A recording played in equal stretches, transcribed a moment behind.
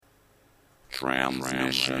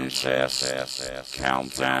Transmission test.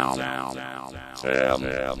 Countdown. 10,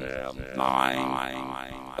 9,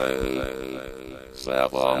 8,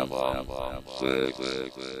 7, 6,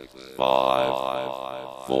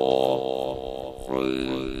 5, 4,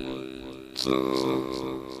 3, 2,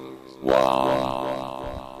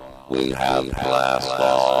 1. We have blast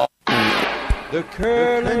off. The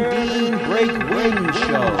Curl and Dean Break Wind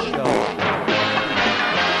Show.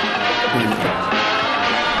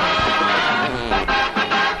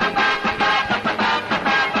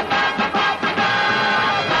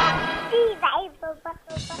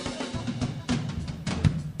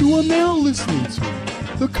 You are now listening to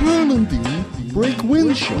the Curl and Dean Break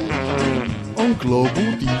Wind Show on Global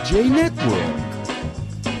DJ Network.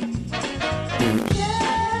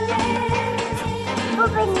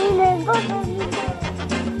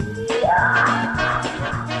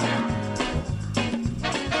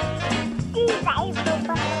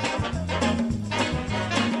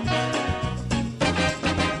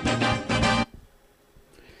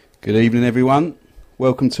 Good evening, everyone.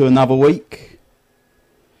 Welcome to another week.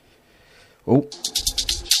 Oh,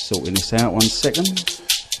 just sorting this out 1 second.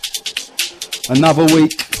 Another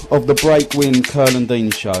week of the Breakwind Curl and Dean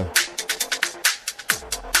Show.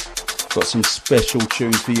 Got some special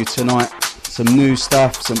tunes for you tonight. Some new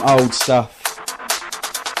stuff, some old stuff,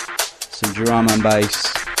 some drum and bass.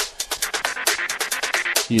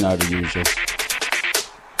 You know the usual.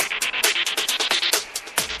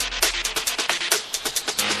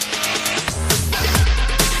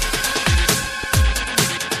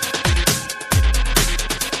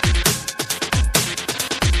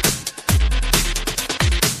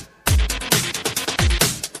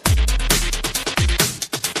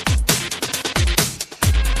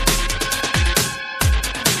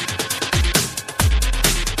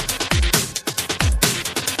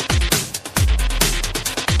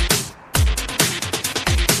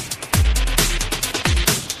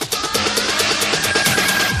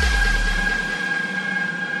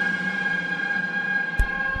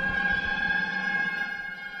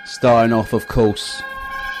 Starting off, of course,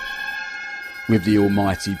 with the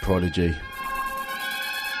almighty Prodigy,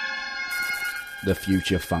 the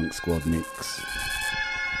Future Funk Squad mix.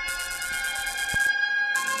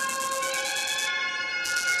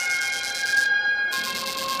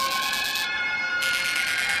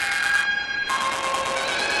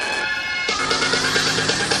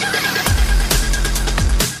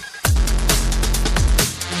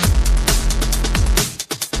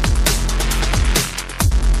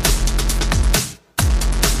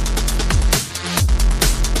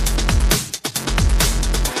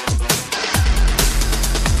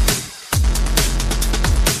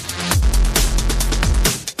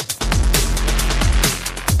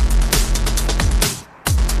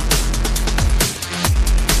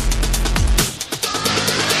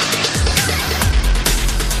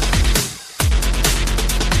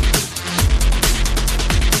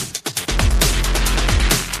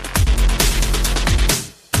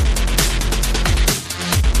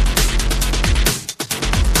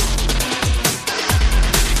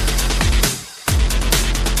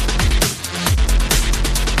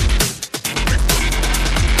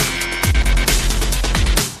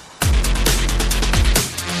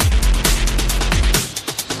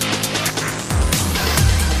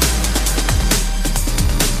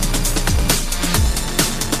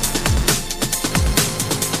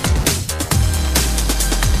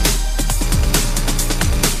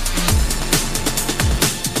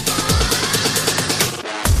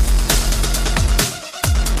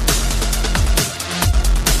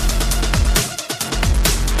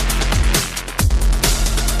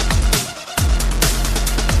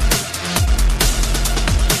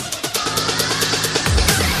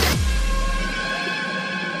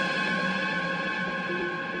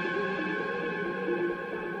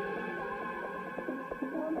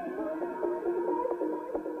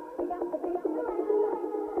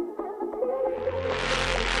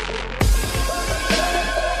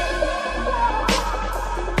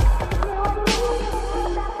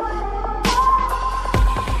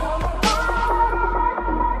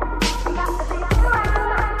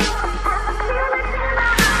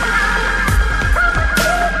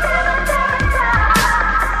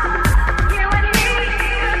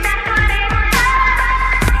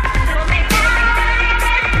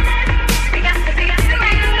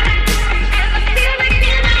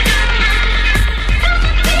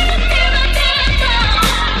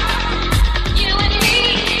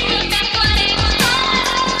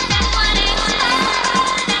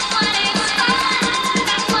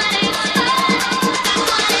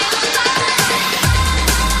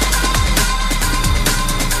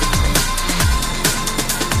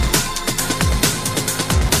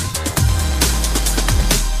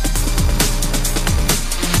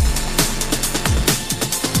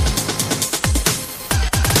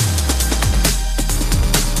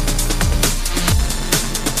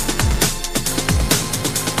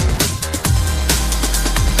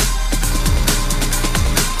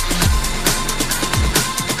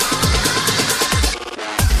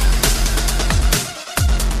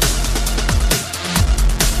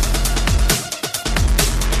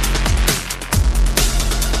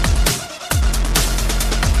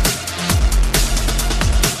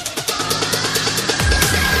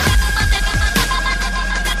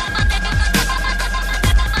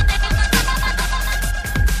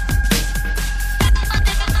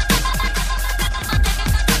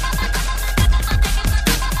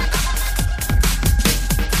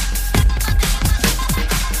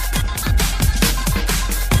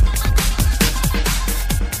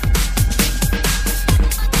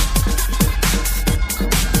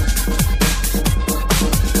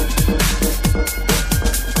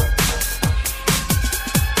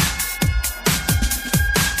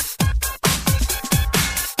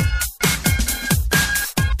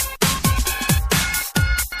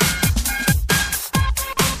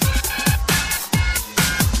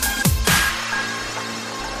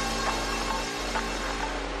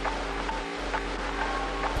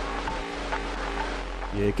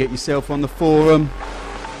 Yeah, get yourself on the forum.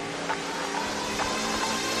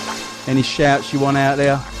 Any shouts you want out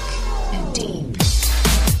there?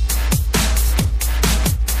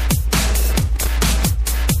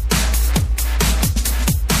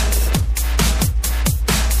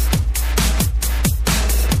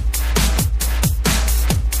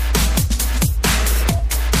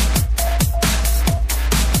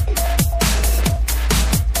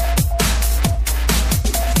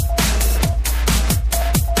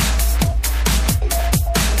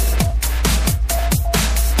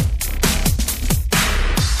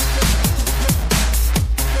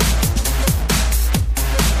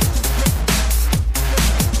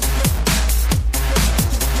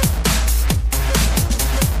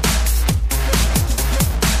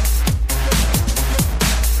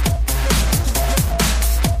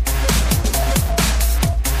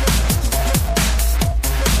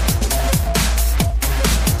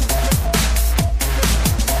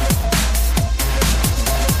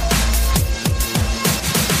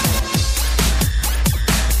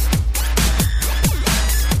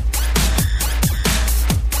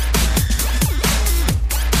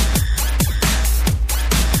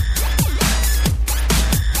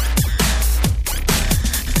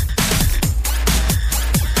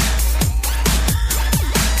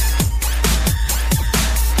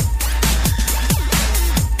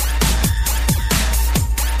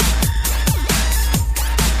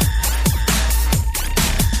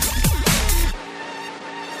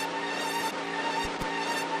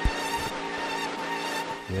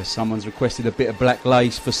 Someone's requested a bit of Black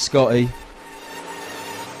Lace for Scotty.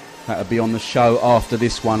 That'll be on the show after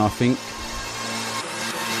this one, I think.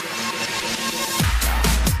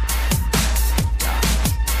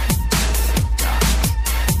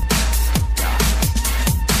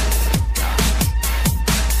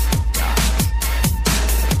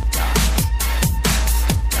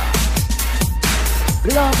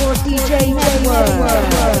 Global DJ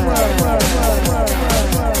Network.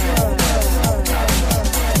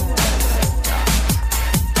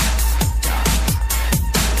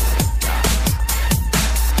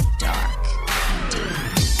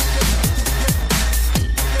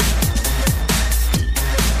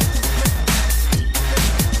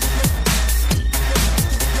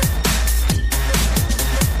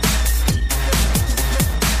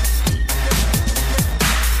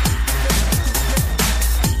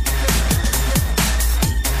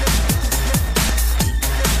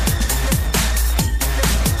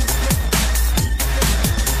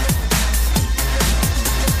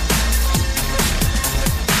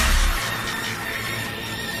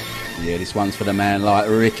 This one's for the man like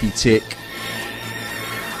Ricky Tick.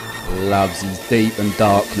 Loves his deep and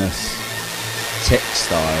darkness. Tech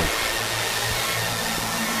style.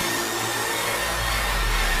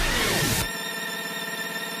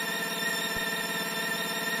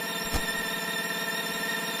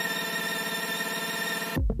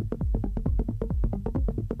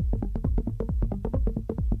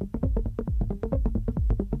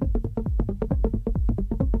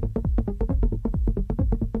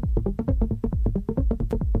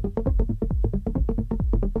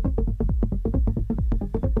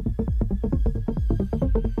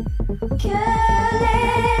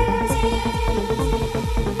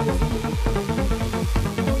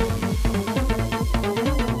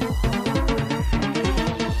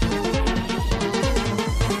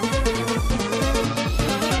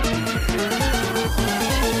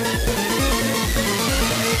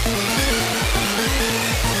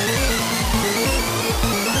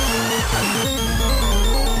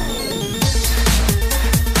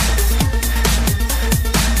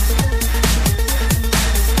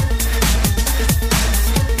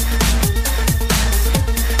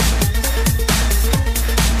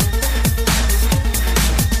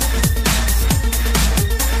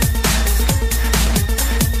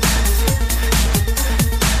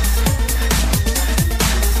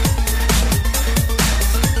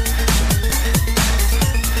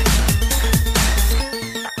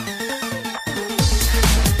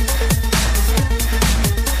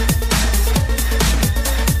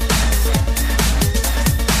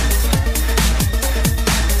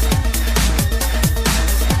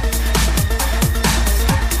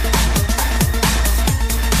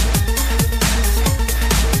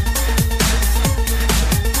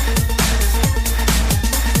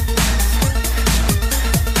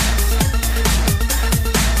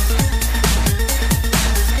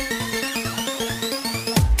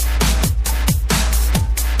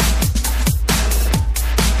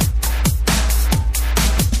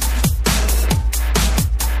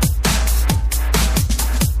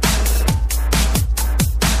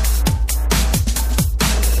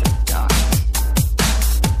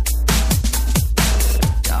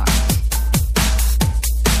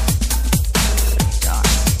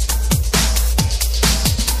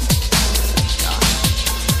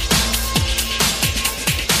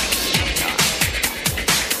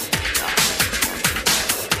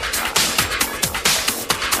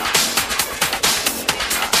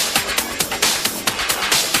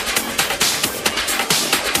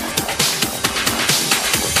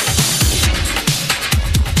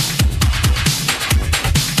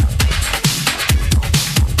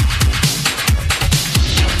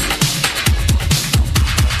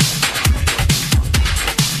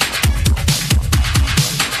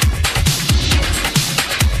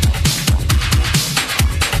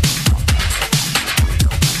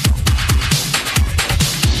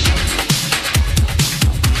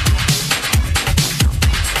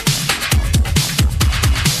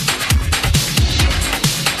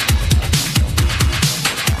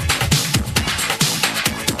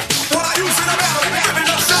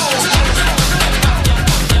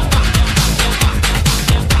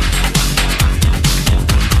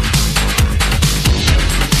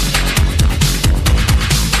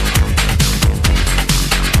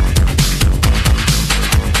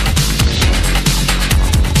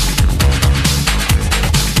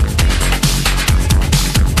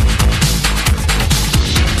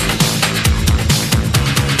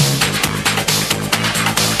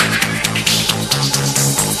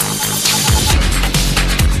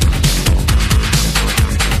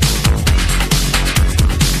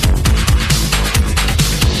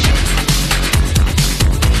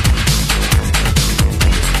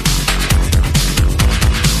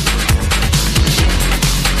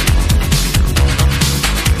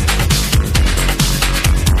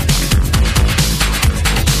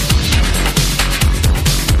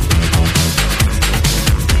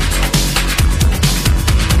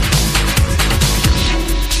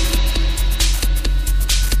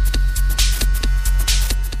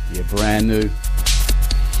 brand new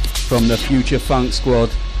from the Future Funk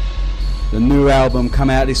Squad. The new album come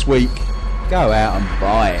out this week. Go out and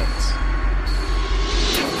buy it.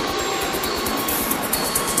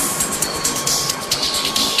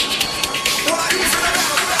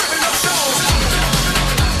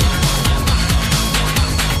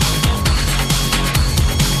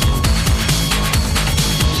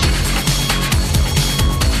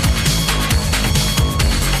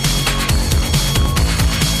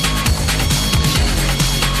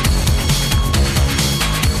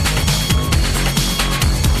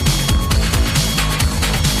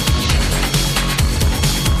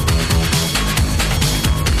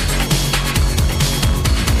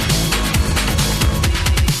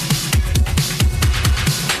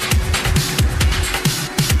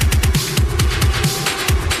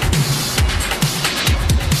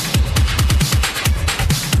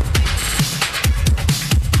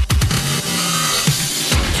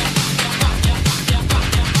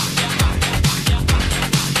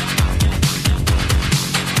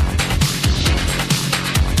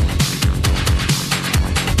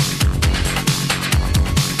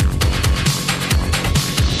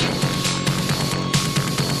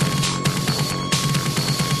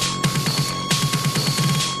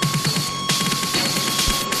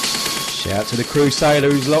 Shout out to the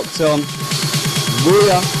Crusader who's locked on.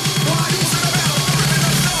 Booyah!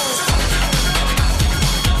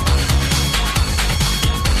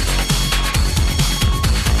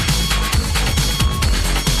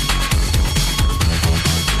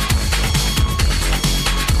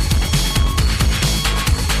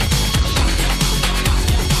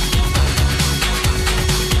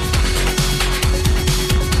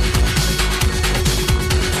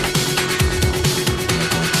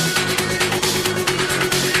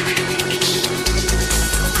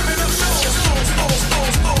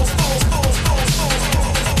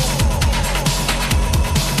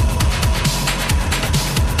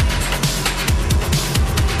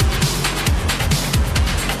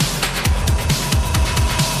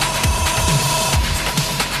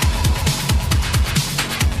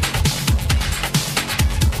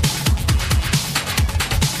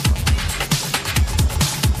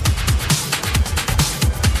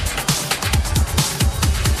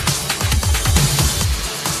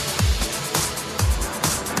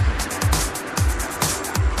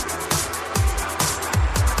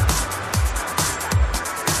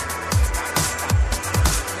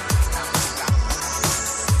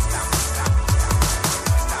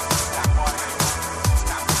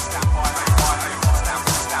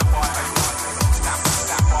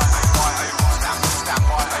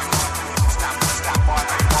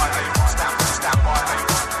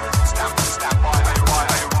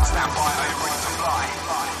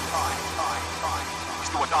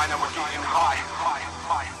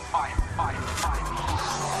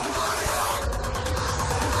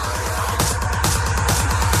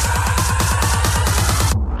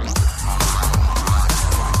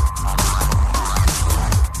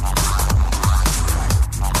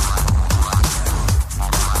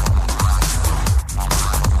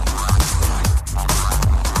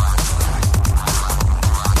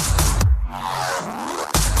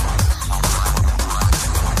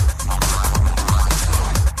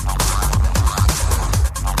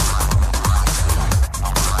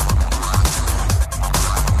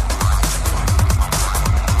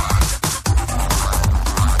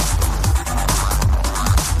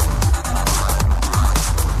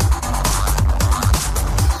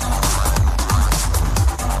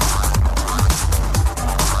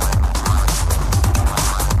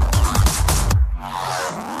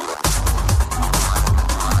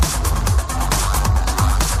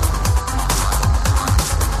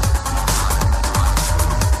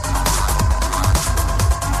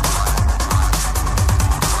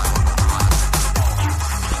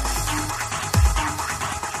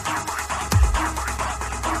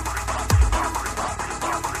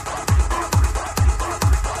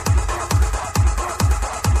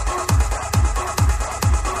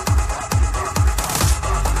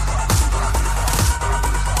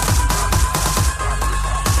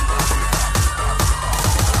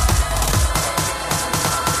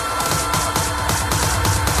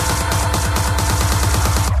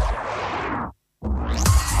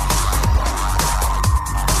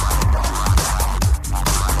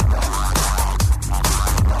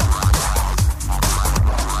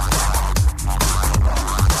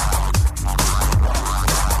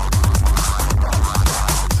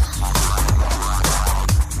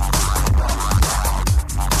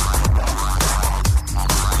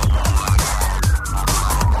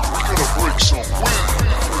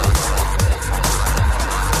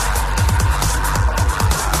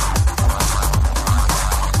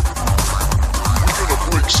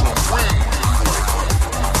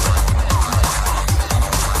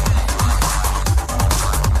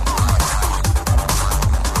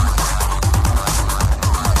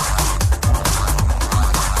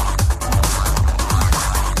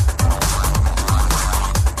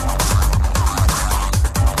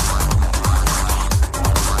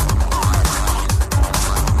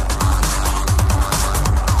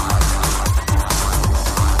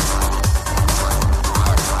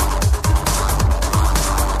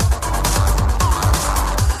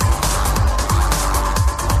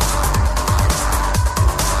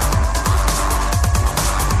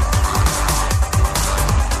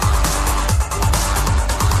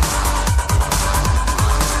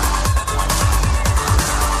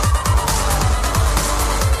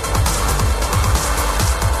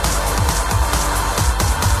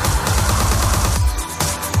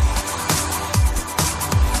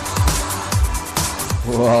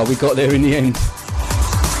 Oh, we got there in the end.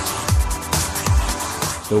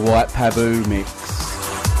 The White Paboo mix.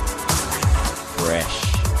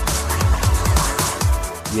 Fresh.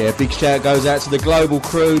 Yeah, big shout goes out to the global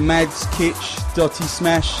crew, Mads, Kitch, Dotty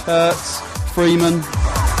Smash, Hertz, Freeman.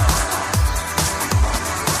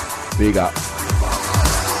 Big up.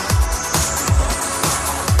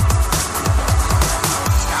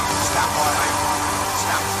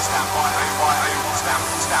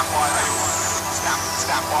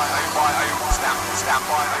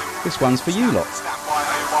 This one's for you lot.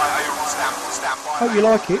 Hope you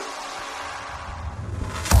like it.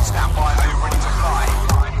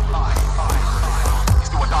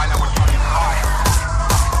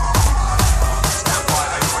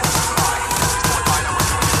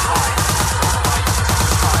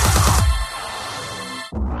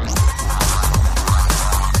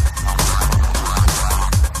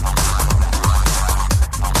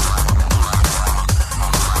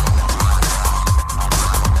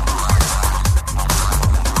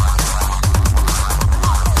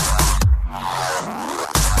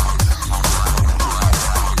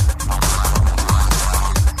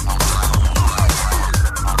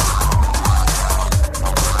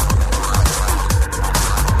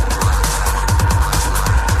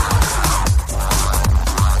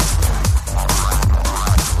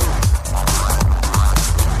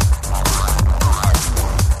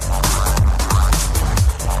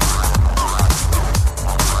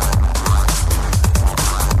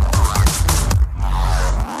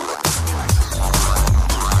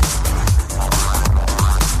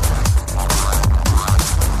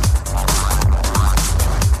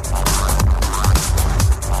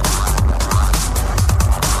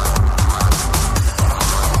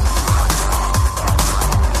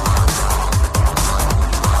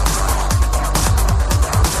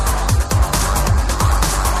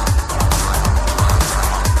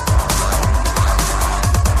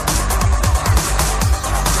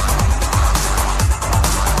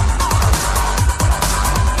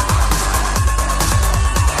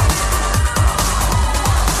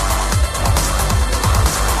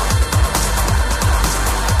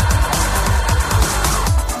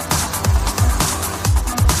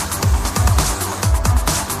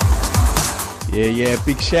 Yeah,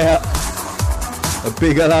 big shout. A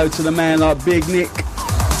big hello to the man like Big Nick.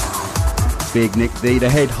 Big Nick D, the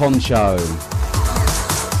head honcho.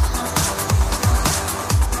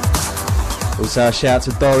 Also a shout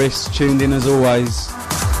to Doris, tuned in as always.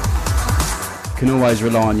 Can always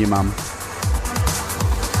rely on your mum.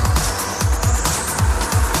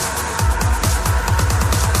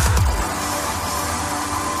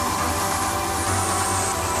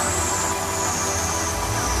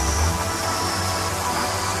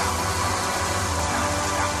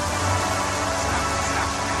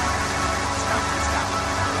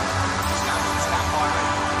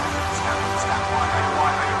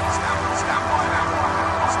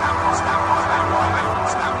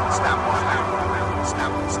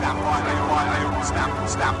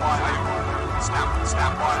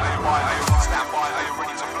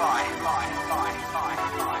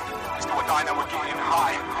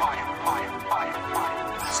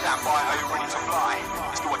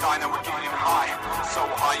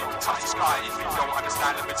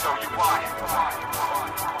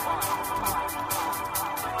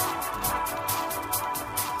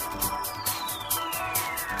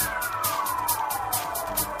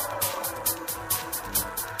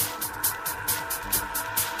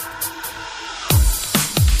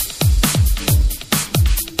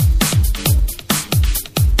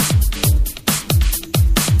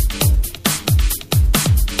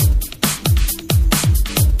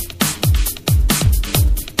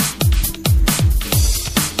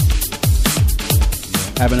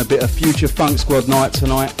 Having a bit of Future Funk Squad night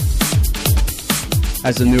tonight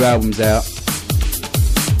as the new album's out.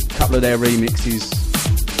 A couple of their remixes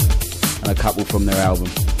and a couple from their album.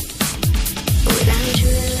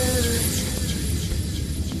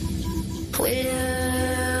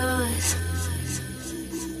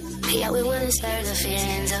 Yeah, we wanna serve the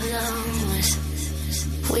feelings of those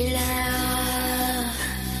we love.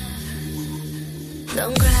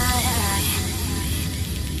 Don't cry.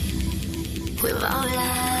 We've all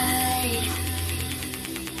lied,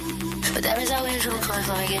 but there is always room for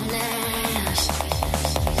forgiveness,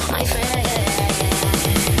 my friend.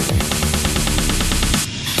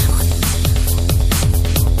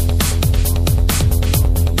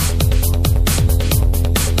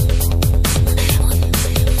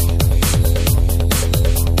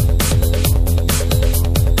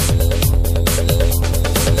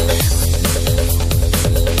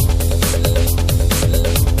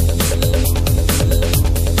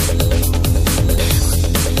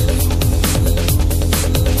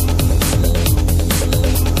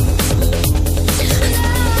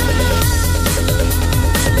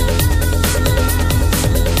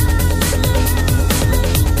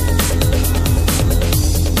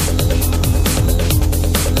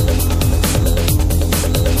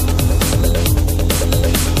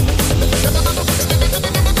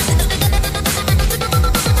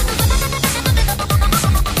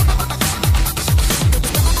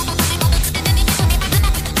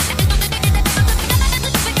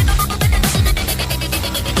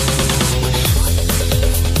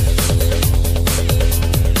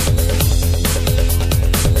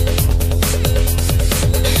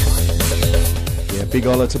 big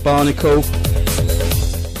holla to Barnacle and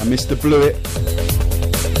Mr. Blewett.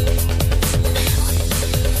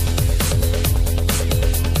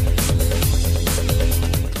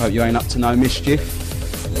 Hope you ain't up to no mischief.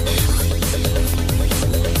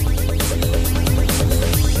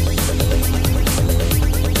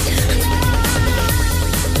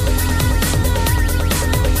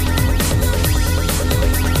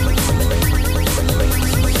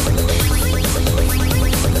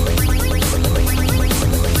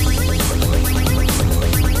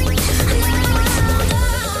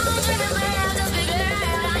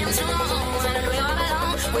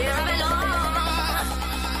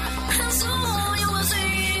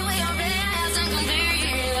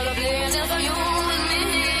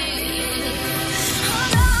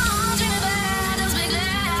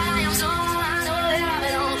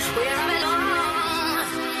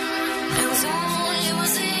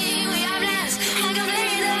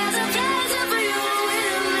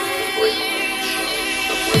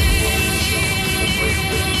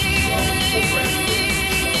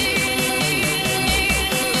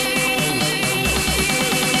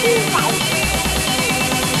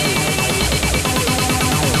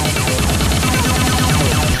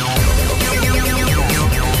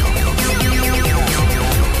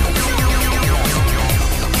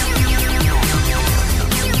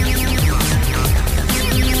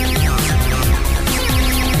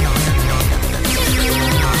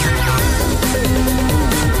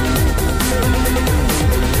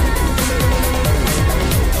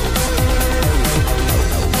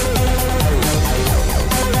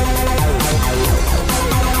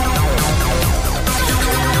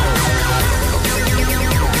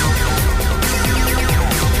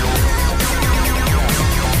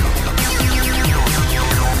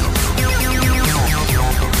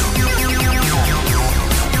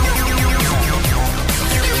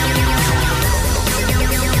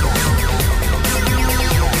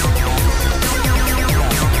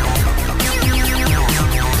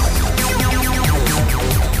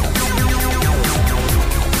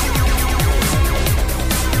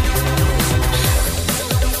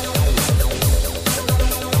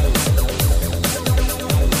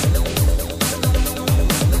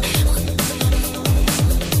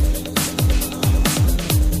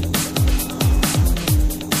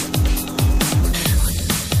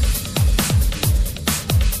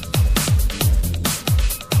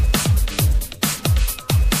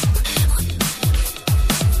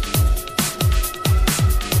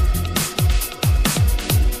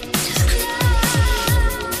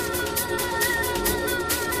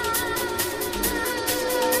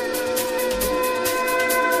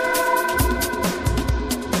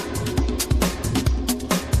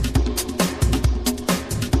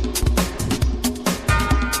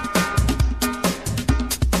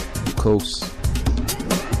 Course.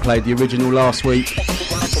 Played the original last week.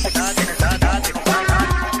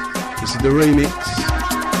 This is the remix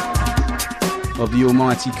of the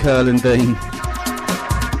almighty Curlin Dean.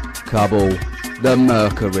 Kabul, the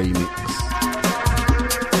Merca remix.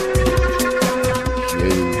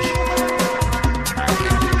 Huge.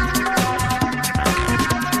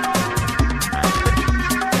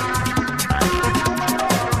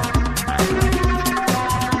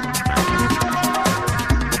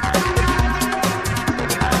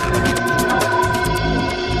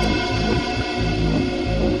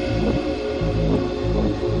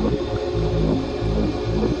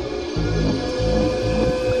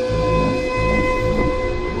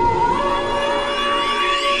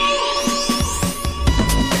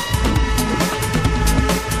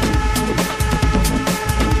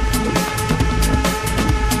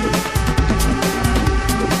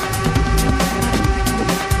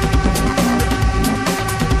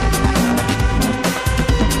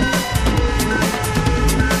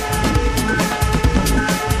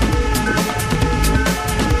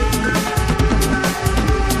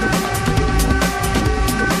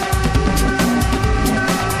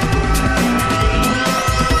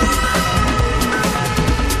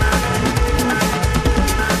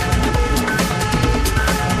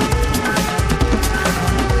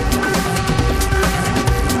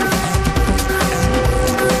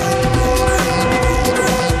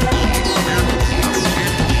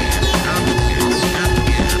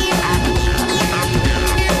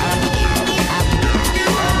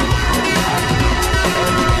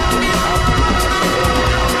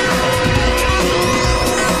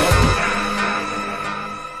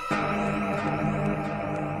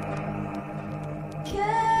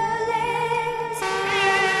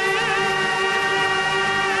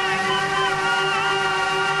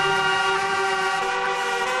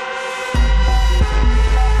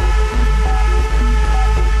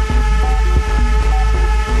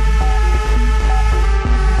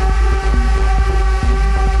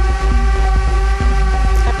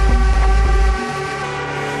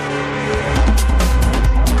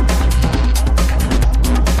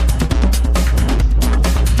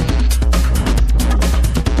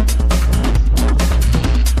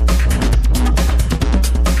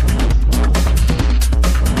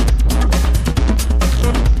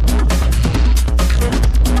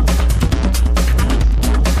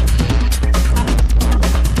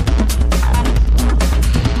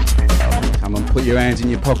 Put your hands in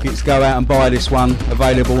your pockets, go out and buy this one,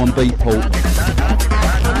 available on Beatport.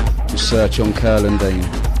 Just search on Curl and Dean.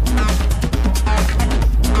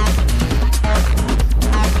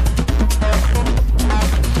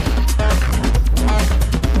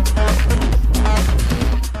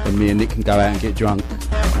 And me and Nick can go out and get drunk.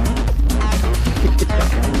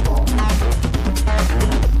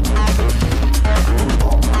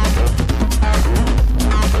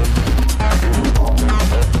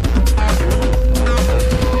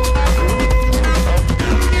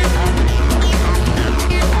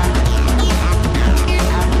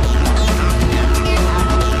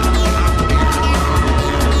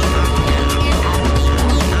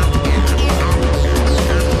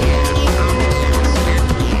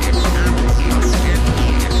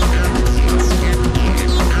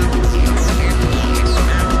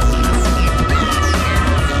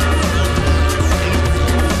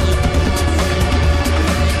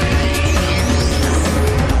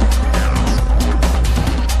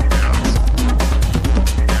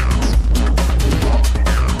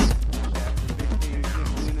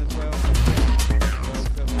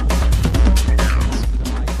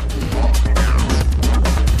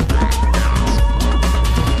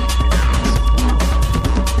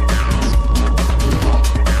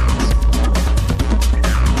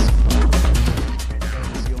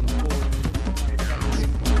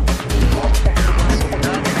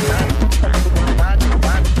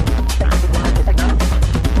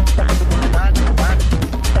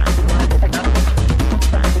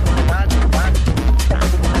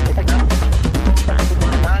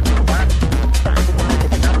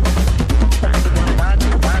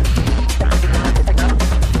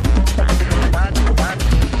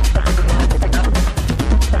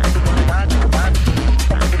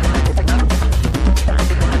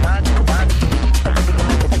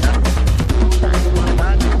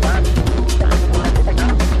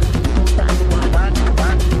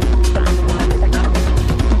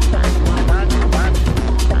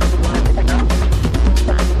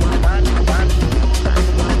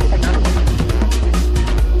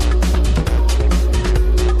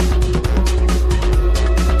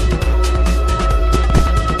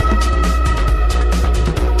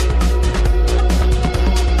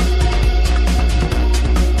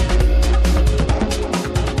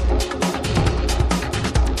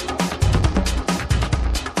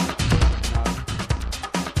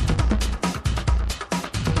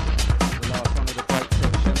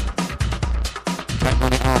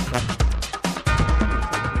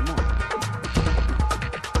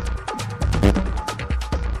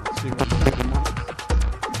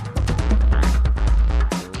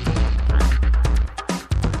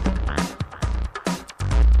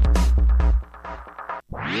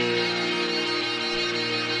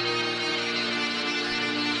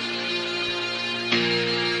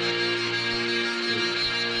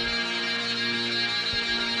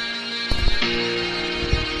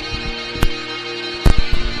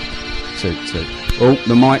 Oh,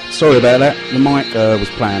 the mic, sorry about that, the mic was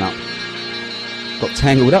playing up. Got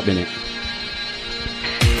tangled up in it.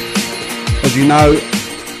 As you know,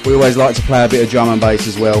 we always like to play a bit of drum and bass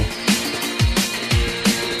as well.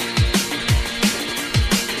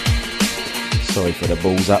 Sorry for the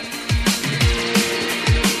balls up.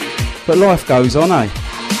 But life goes on, eh?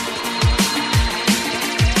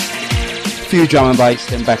 A few drum and bass,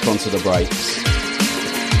 then back onto the breaks.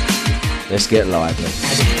 Let's get lively.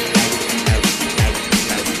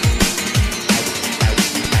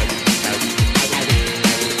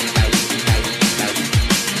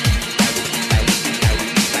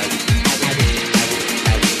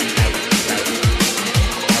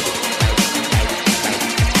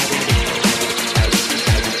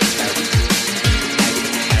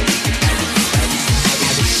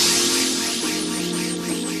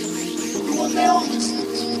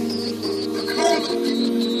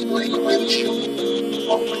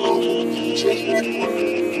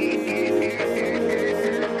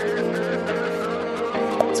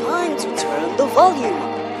 Time to turn the volume.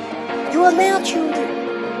 You are now tuned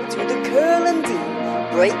in to the Curl and Dean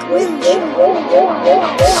Breakwind Show.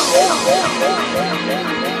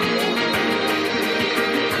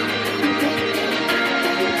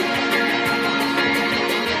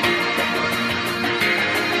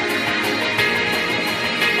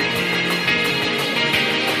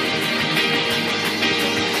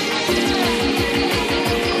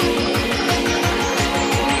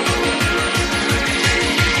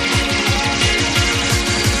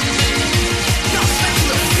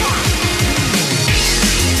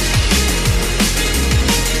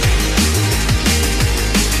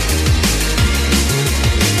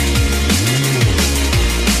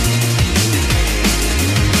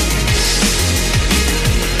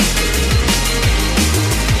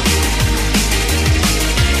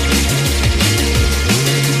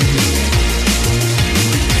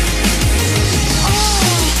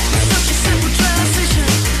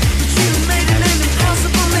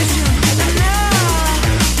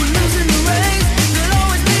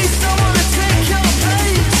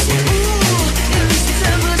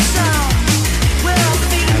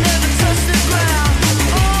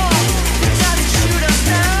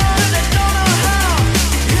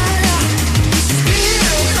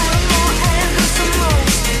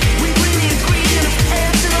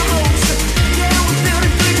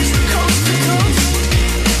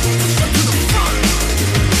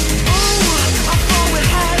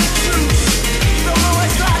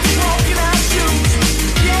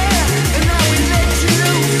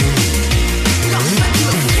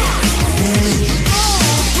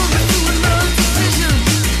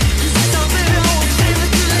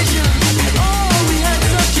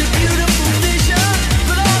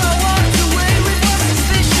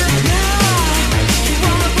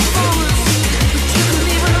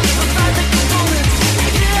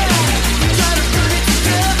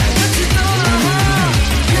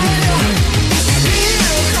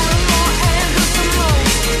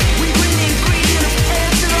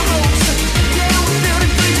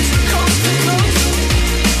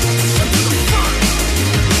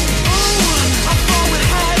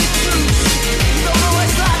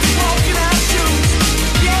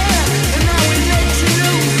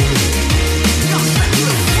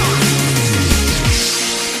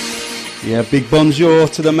 Yeah, big bonjour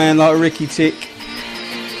to the man like Ricky Tick.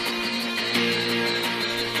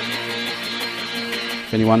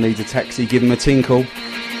 If anyone needs a taxi, give him a tinkle.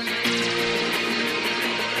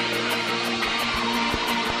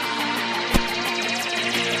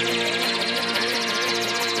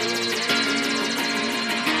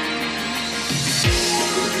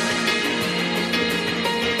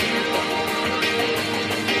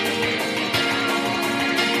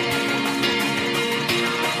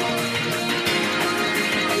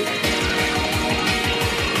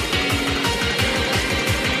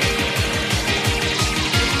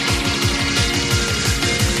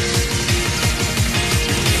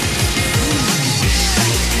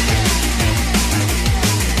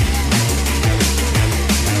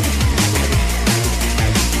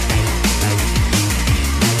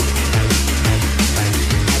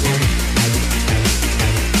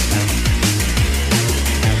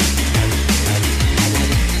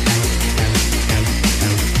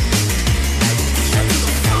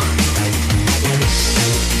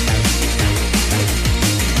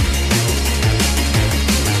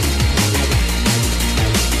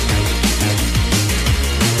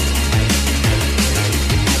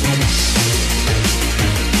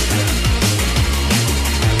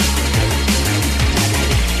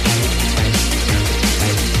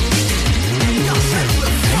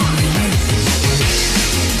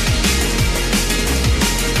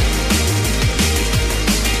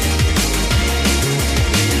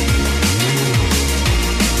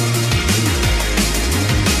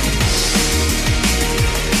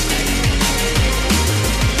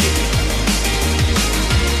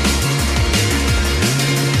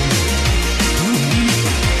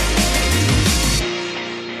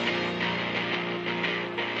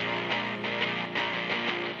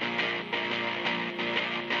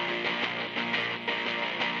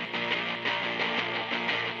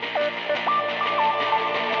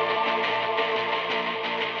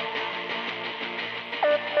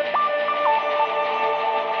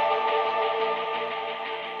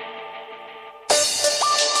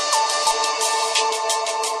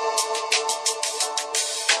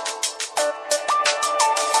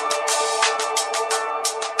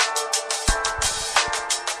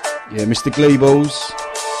 Yeah, Mr. Gleeballs.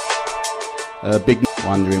 Big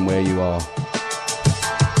wondering where you are.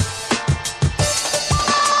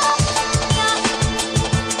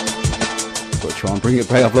 Got to try and bring it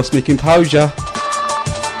back. I've lost my composure.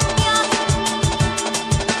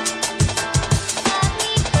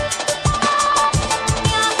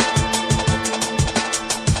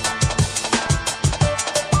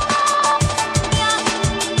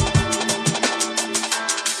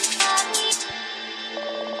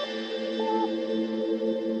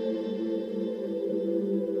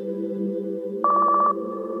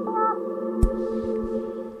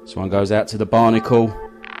 This one goes out to the Barnacle,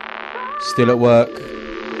 still at work,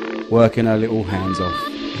 working her little hands off.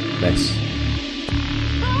 Bless.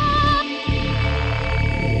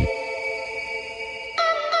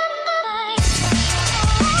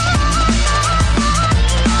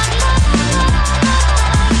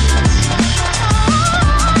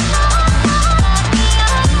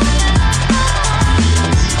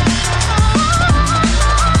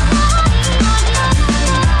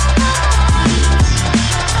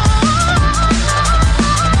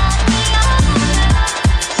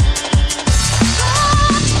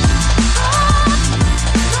 Oh,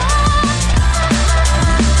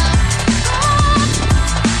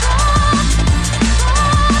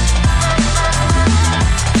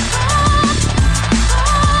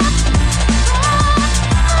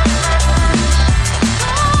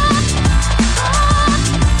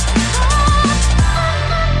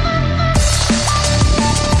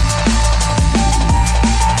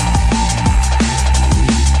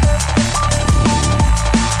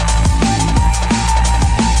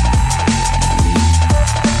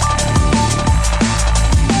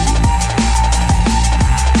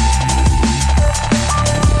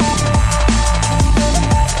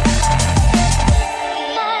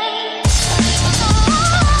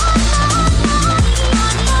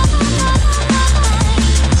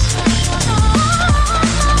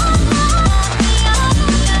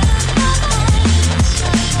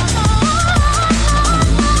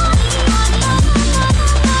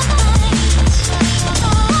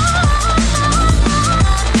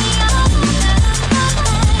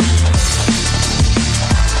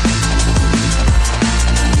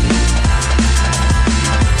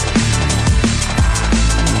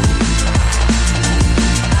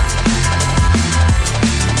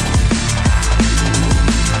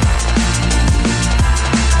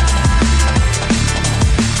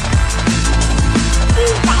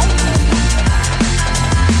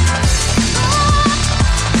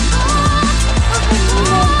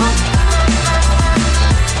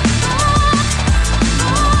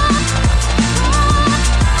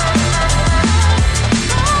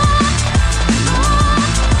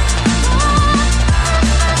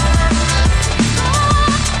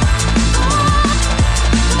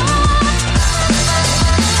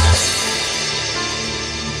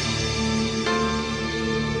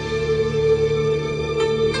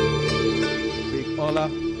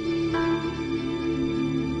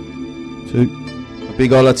 A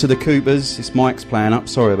big holla to the Coopers. It's Mike's playing up.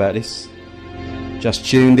 Sorry about this. Just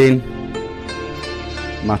tuned in.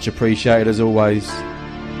 Much appreciated as always.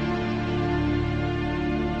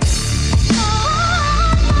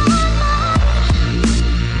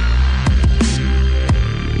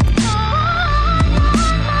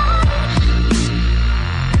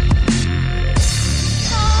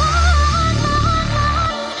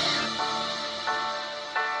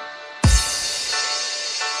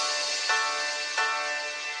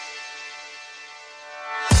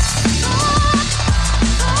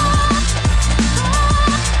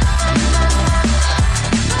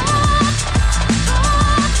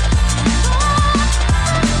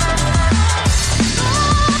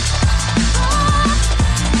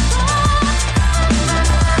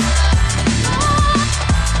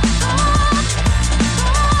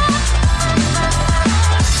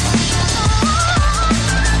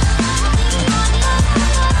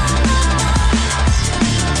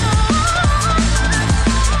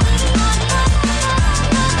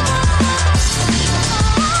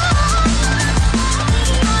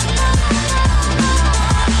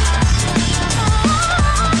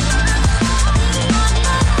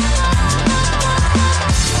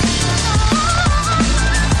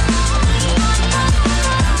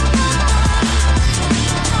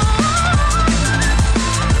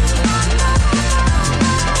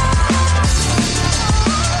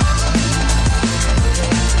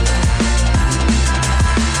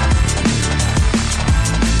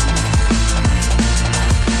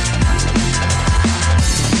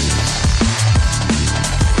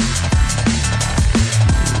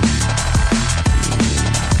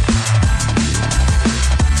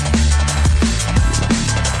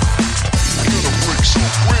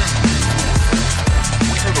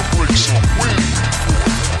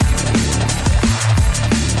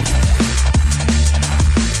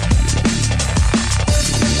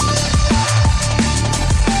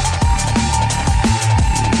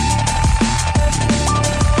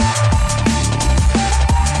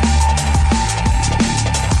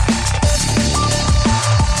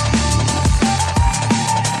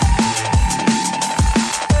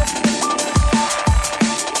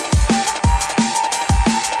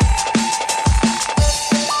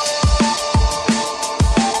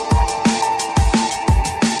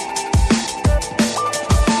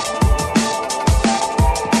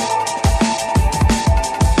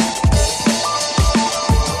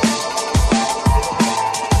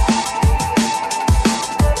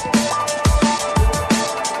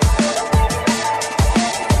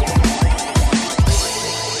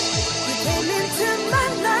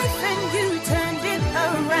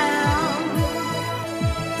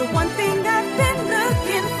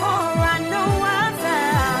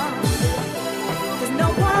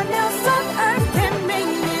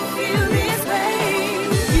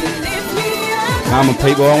 Come on,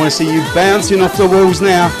 people, I want to see you bouncing off the walls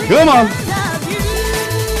now. Come on.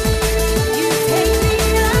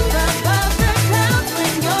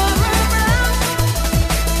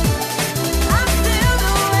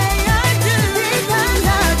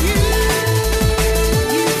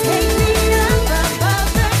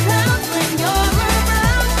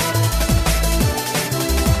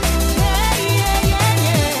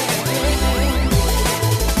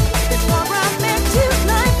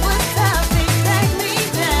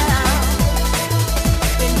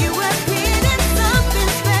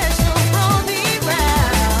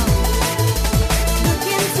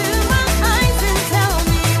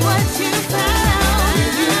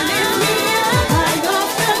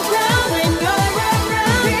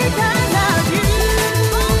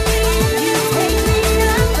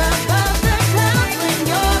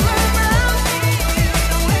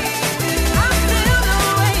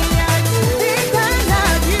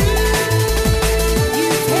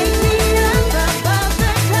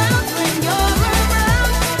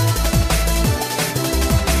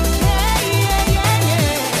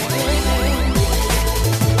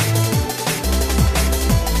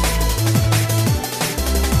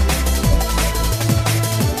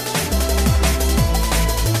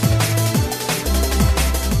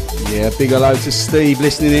 Big hello to Steve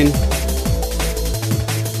listening in,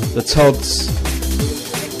 the Tods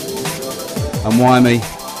and Wymie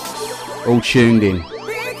all tuned in.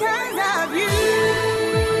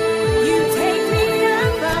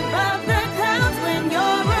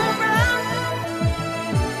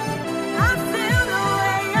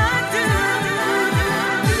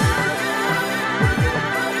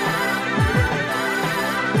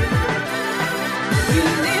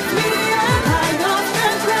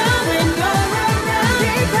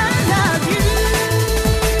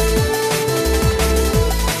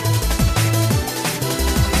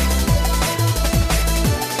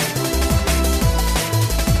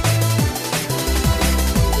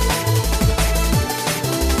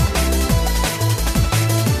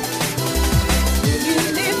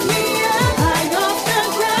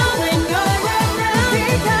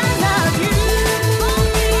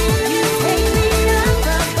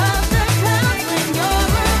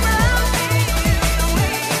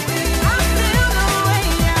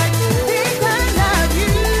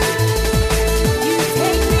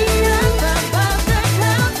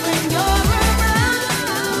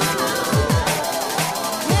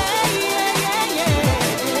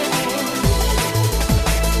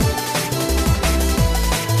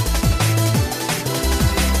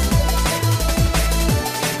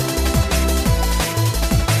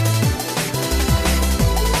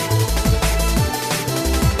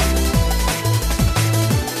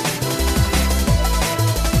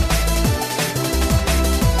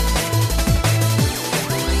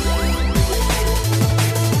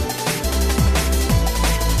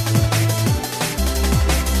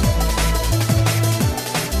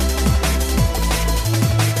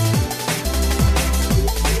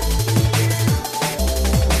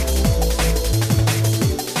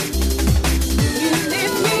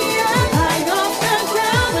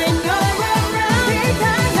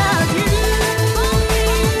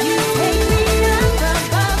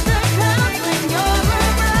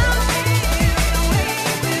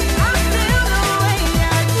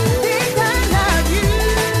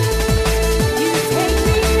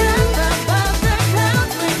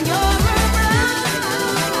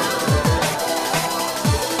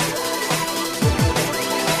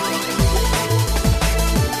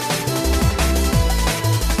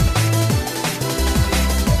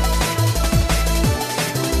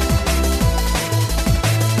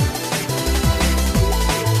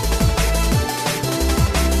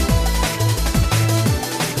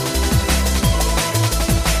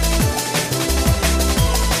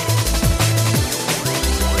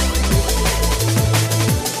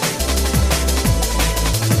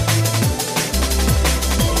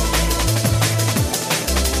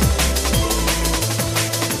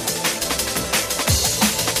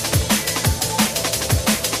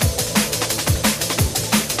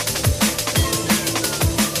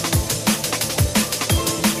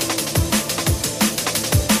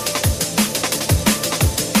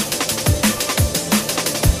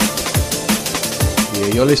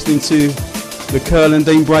 You're listening to the Curl and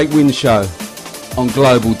Dean Breakwind Show on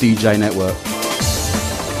Global DJ Network.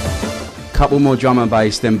 Couple more drum and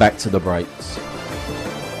bass, then back to the breaks.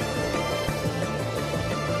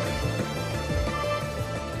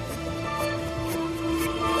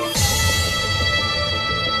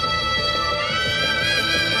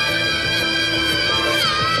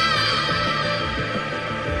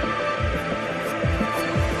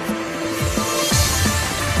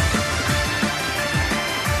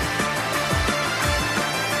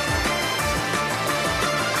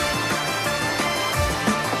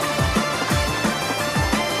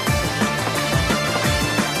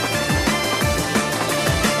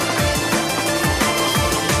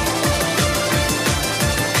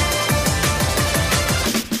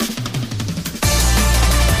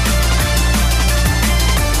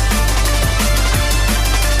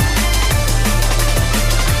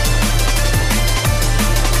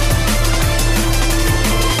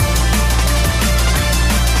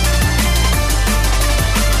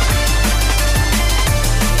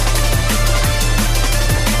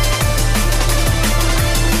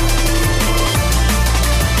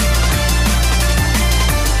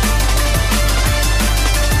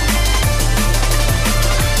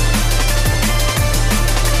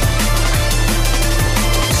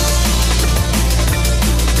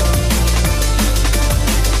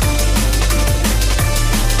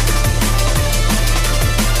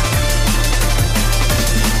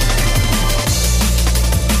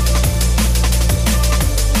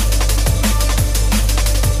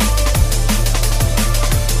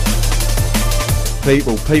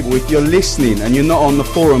 People, if you're listening and you're not on the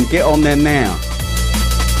forum, get on there now.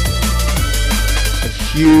 A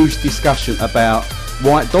huge discussion about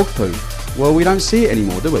white dog poo. Well, we don't see it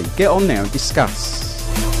anymore, do we? Get on there and discuss.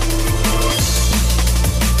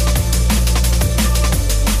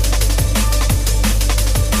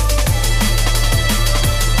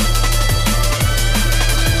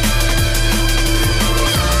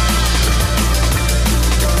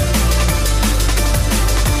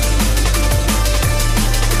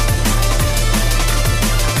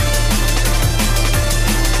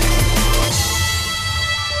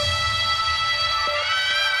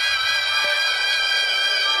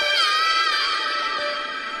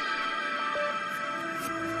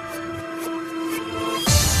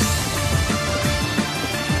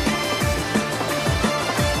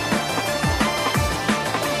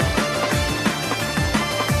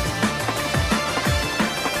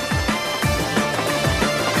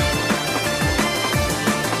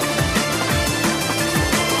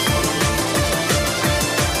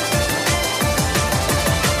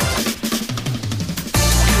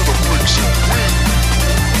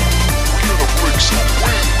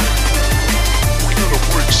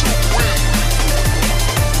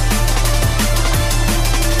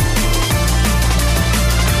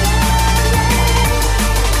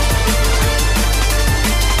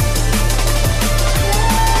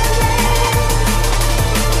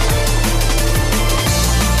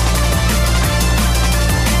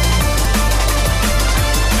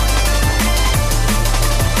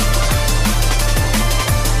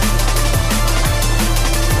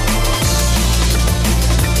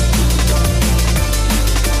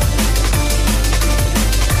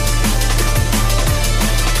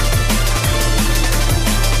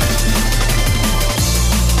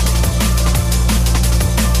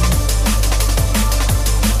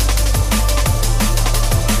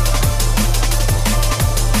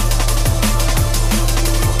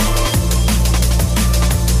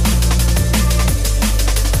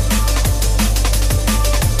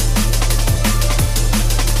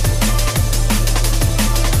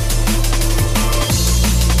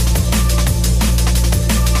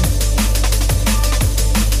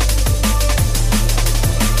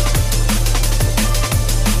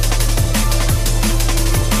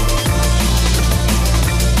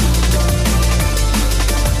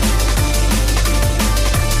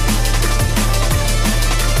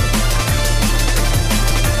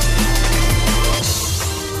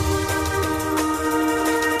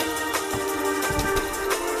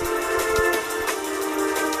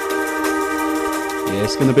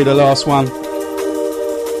 It's going to be the last one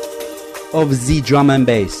of the drum and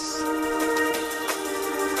bass.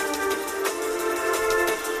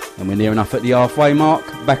 And we're near enough at the halfway mark.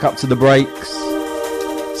 Back up to the breaks.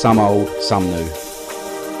 Some old, some new.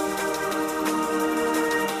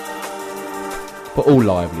 But all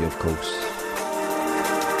lively, of course.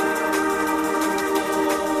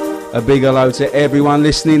 A big hello to everyone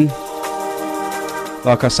listening.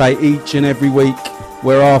 Like I say each and every week,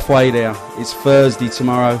 we're halfway there. It's Thursday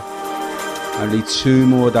tomorrow. Only 2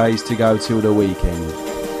 more days to go till the weekend.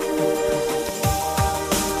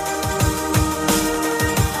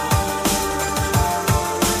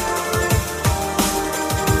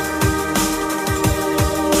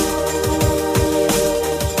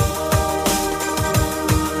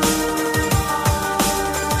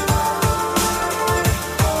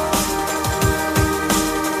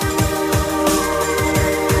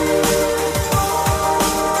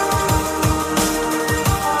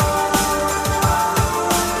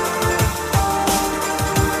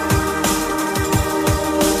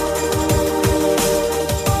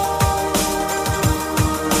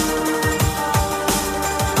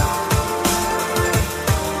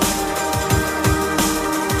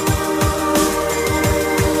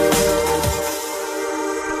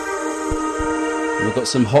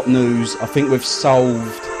 Some hot news. I think we've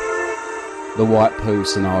solved the white poo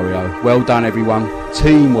scenario. Well done, everyone.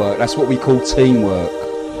 Teamwork. That's what we call teamwork.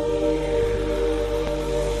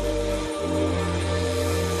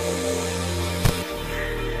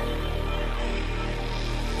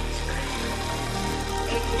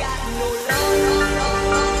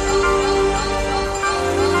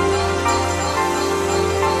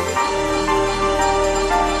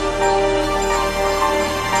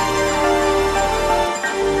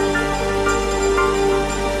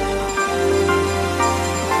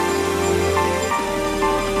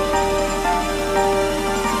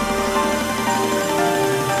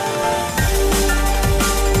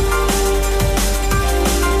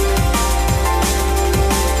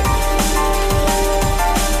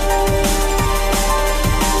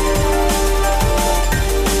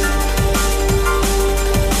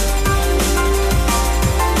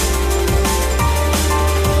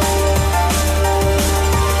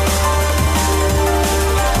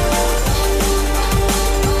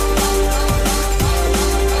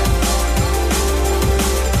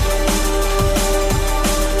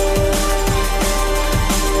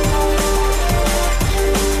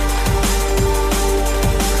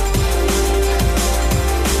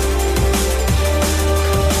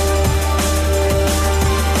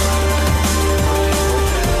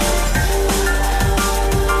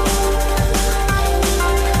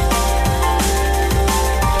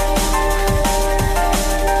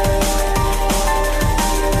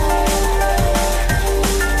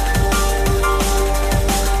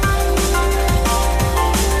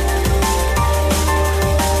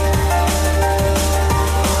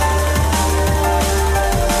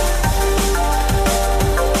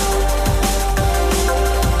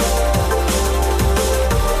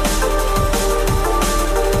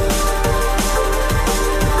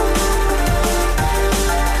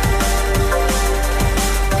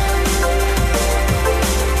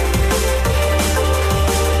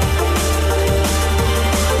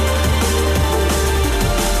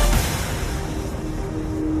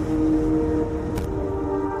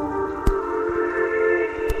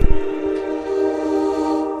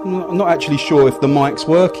 I'm not actually sure if the mic's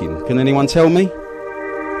working. Can anyone tell me?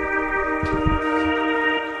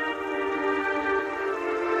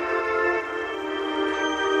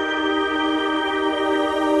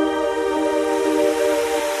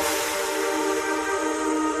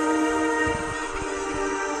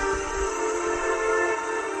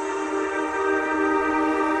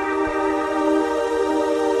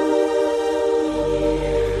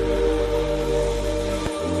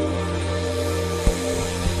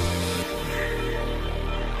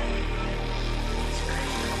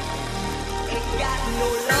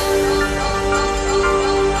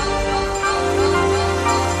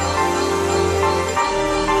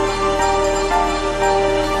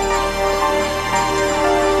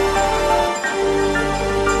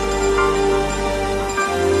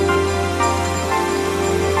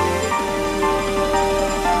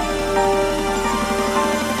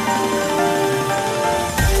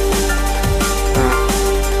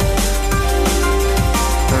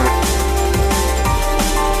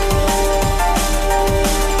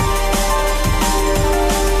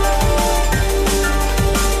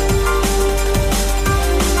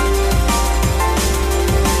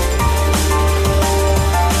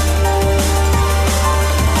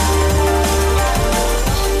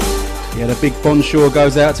 Big bonjour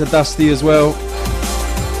goes out to Dusty as well.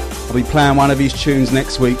 I'll be playing one of his tunes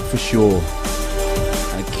next week for sure.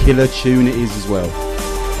 A killer tune it is as well.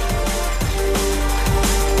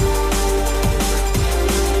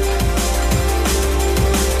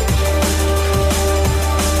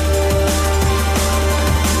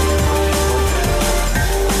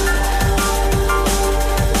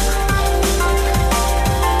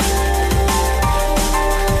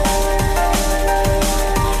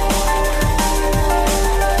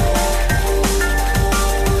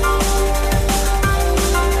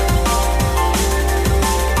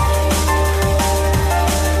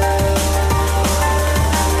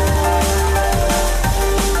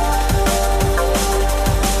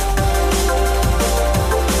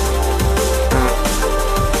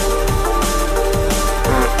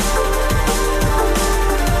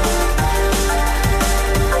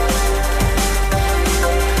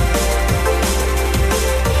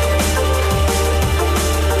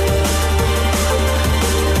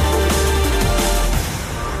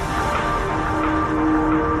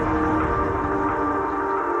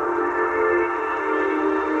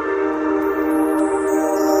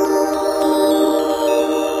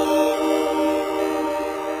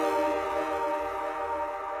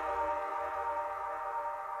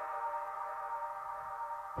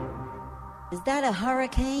 Is that a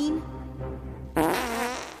hurricane?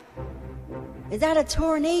 Is that a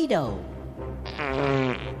tornado?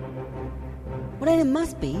 Well, then it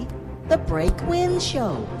must be the Break Wind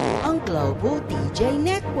Show on Global DJ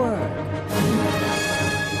Network.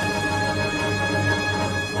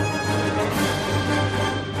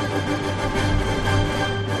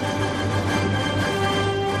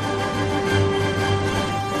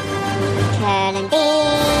 Curling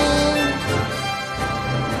Bean,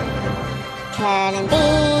 Curling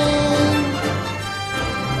Bean,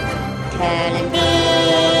 Curling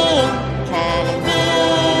Bean, Curling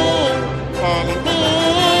Bean, Curling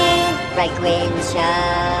Bean, Break Wind Show.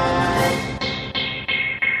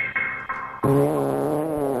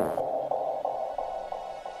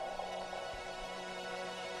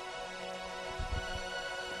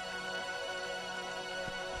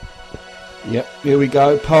 Yep, here we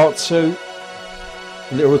go, part 2.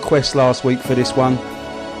 A little request last week for this one,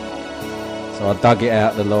 so I dug it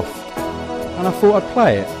out of the loft and I thought I'd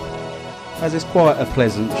play it, as it's quite a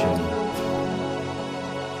pleasant tune.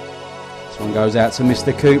 This one goes out to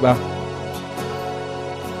Mr. Cooper.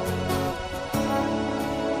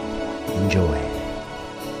 Enjoy.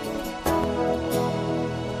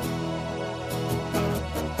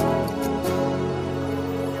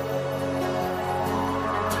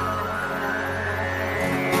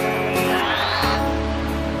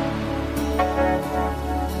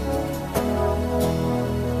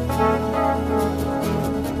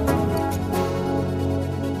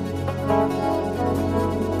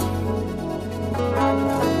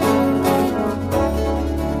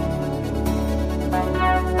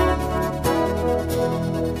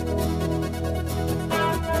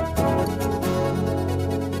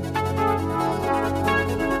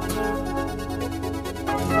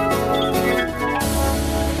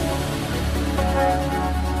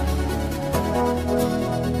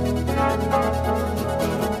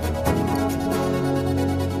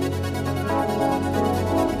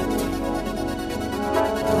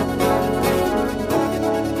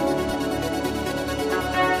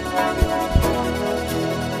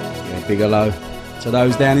 Big hello to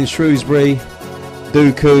those down in Shrewsbury,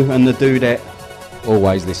 Dooku and the Dudette,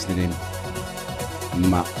 always listening in.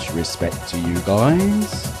 Much respect to you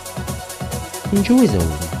guys. Enjoys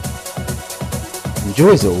all.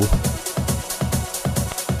 Enjoys all.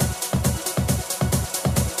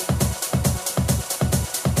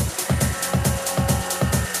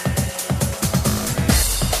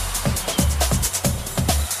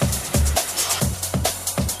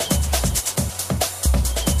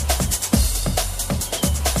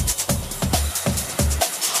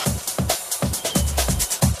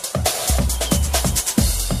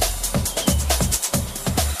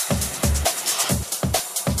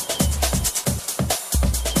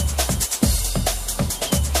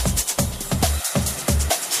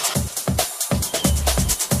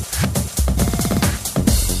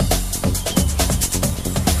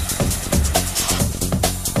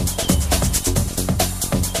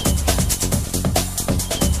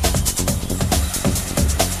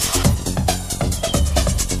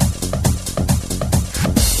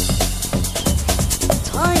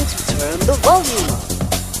 The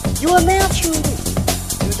volume. You are now tuned in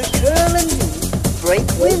to the Curlin D Break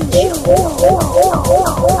Wind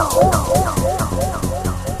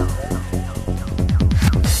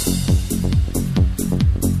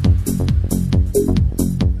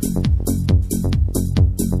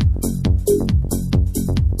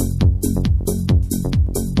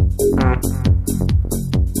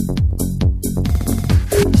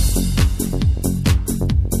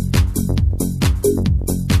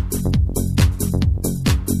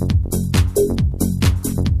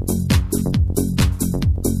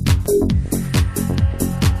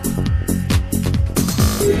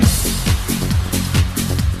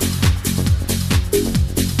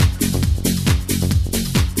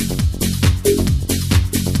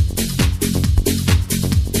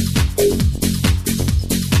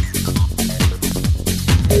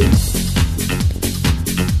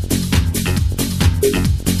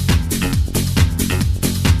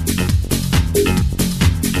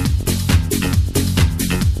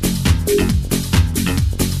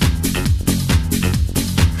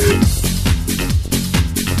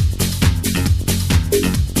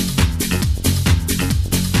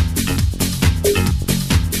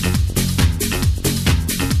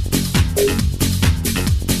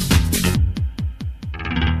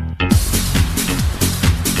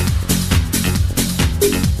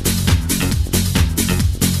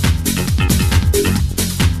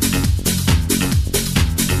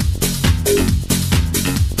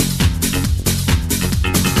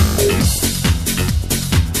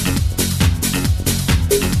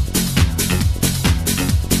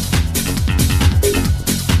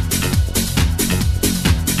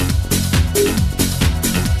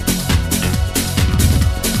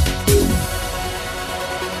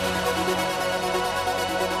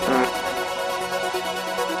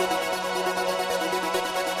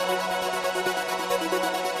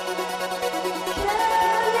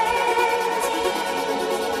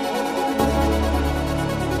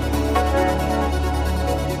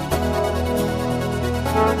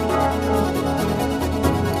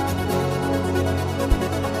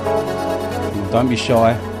Don't be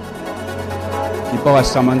shy. If you buy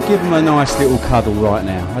someone, give them a nice little cuddle right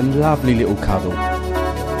now. A lovely little cuddle.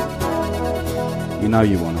 You know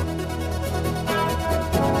you want to.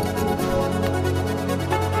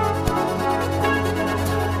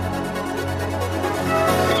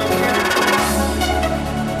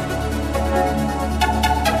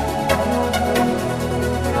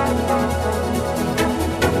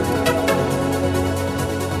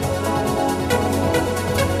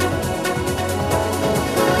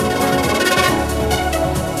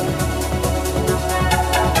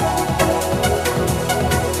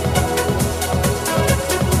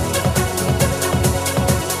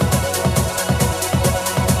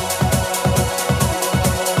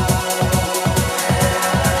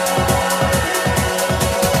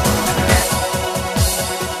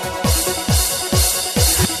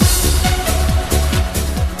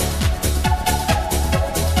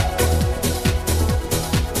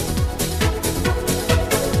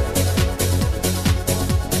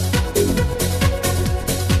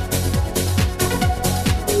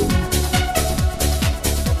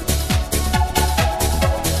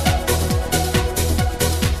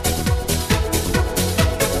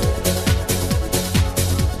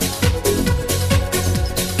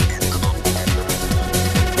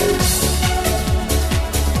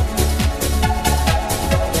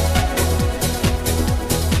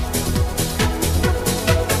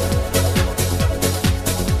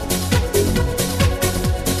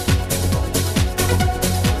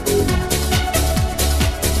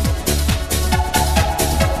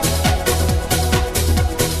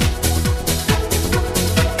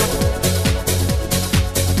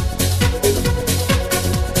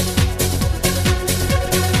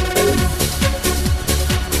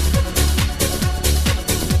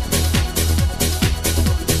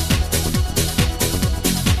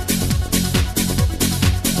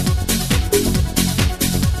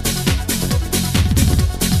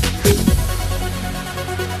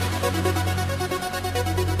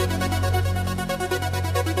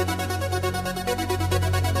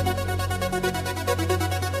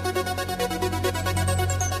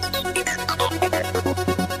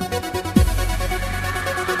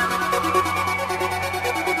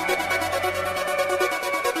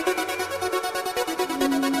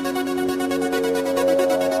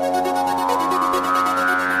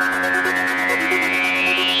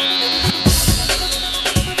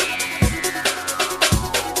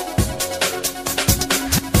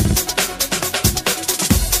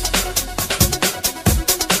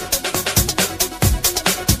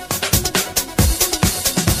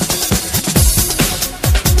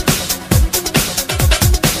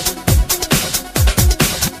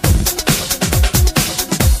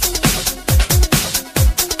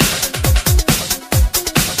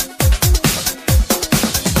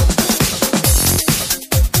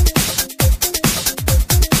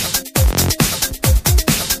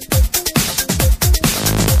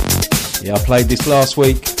 I played this last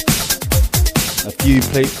week. A few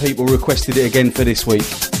people requested it again for this week,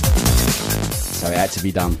 so it had to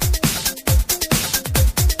be done.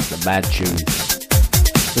 The bad tune.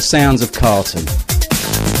 The sounds of Carlton.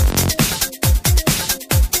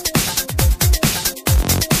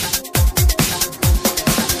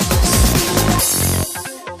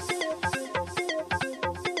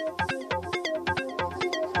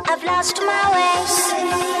 I've lost my ways.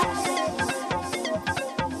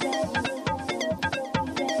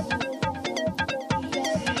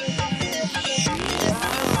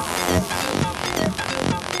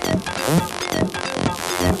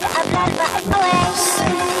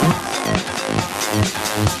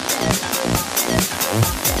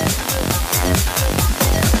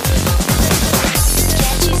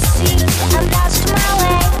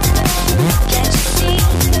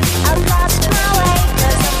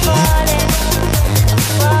 Falling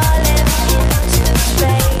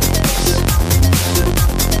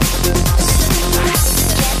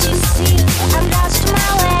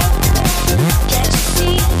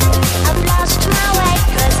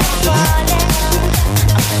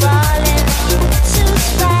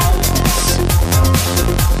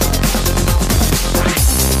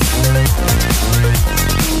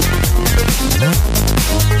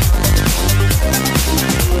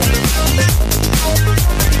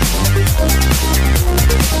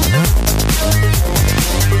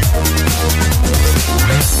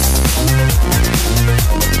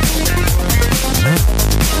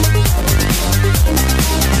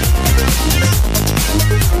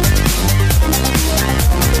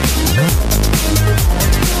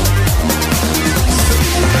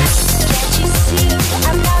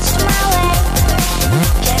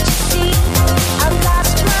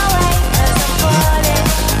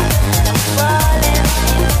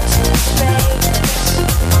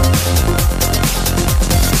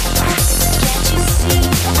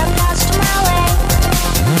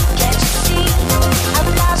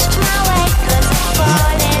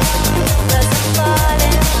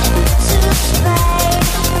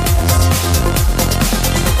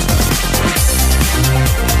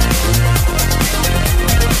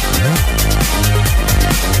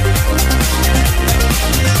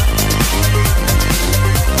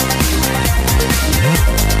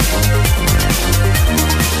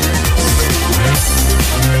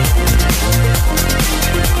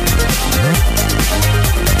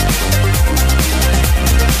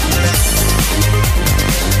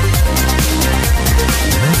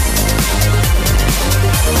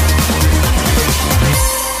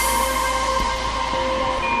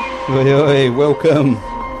Oi, oi, welcome.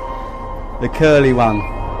 The curly one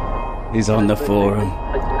is on the forum.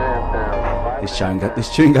 This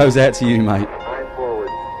tune goes out to you, mate.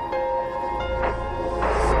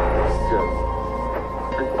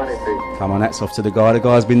 Come on, hats off to the guy. The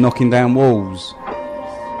guy's been knocking down walls.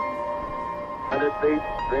 100 feet,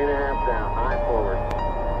 3.5 down, 9 forward.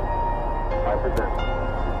 5%.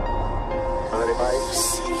 185.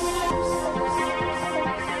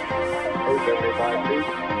 75 feet.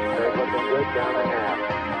 They're looking good, down a half.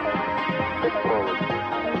 6 forward.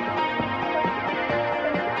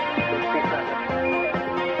 60 seconds.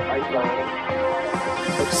 Ice on.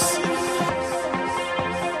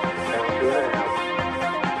 Down 2.5.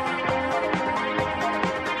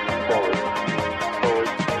 Forward. Forward.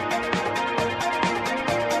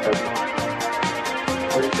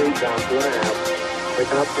 40 feet, down 2.5.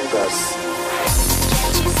 Picking up some dust.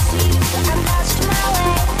 I've lost my way.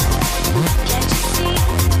 Can't you see?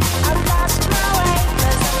 I've lost my way.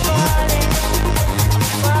 'Cause I'm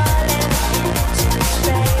falling into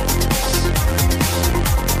space.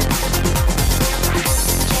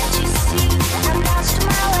 Can't you see? I've lost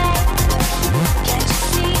my way. Can't you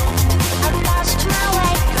see? I've lost my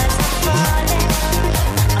way. 'Cause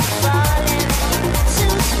I'm falling into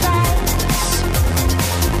space.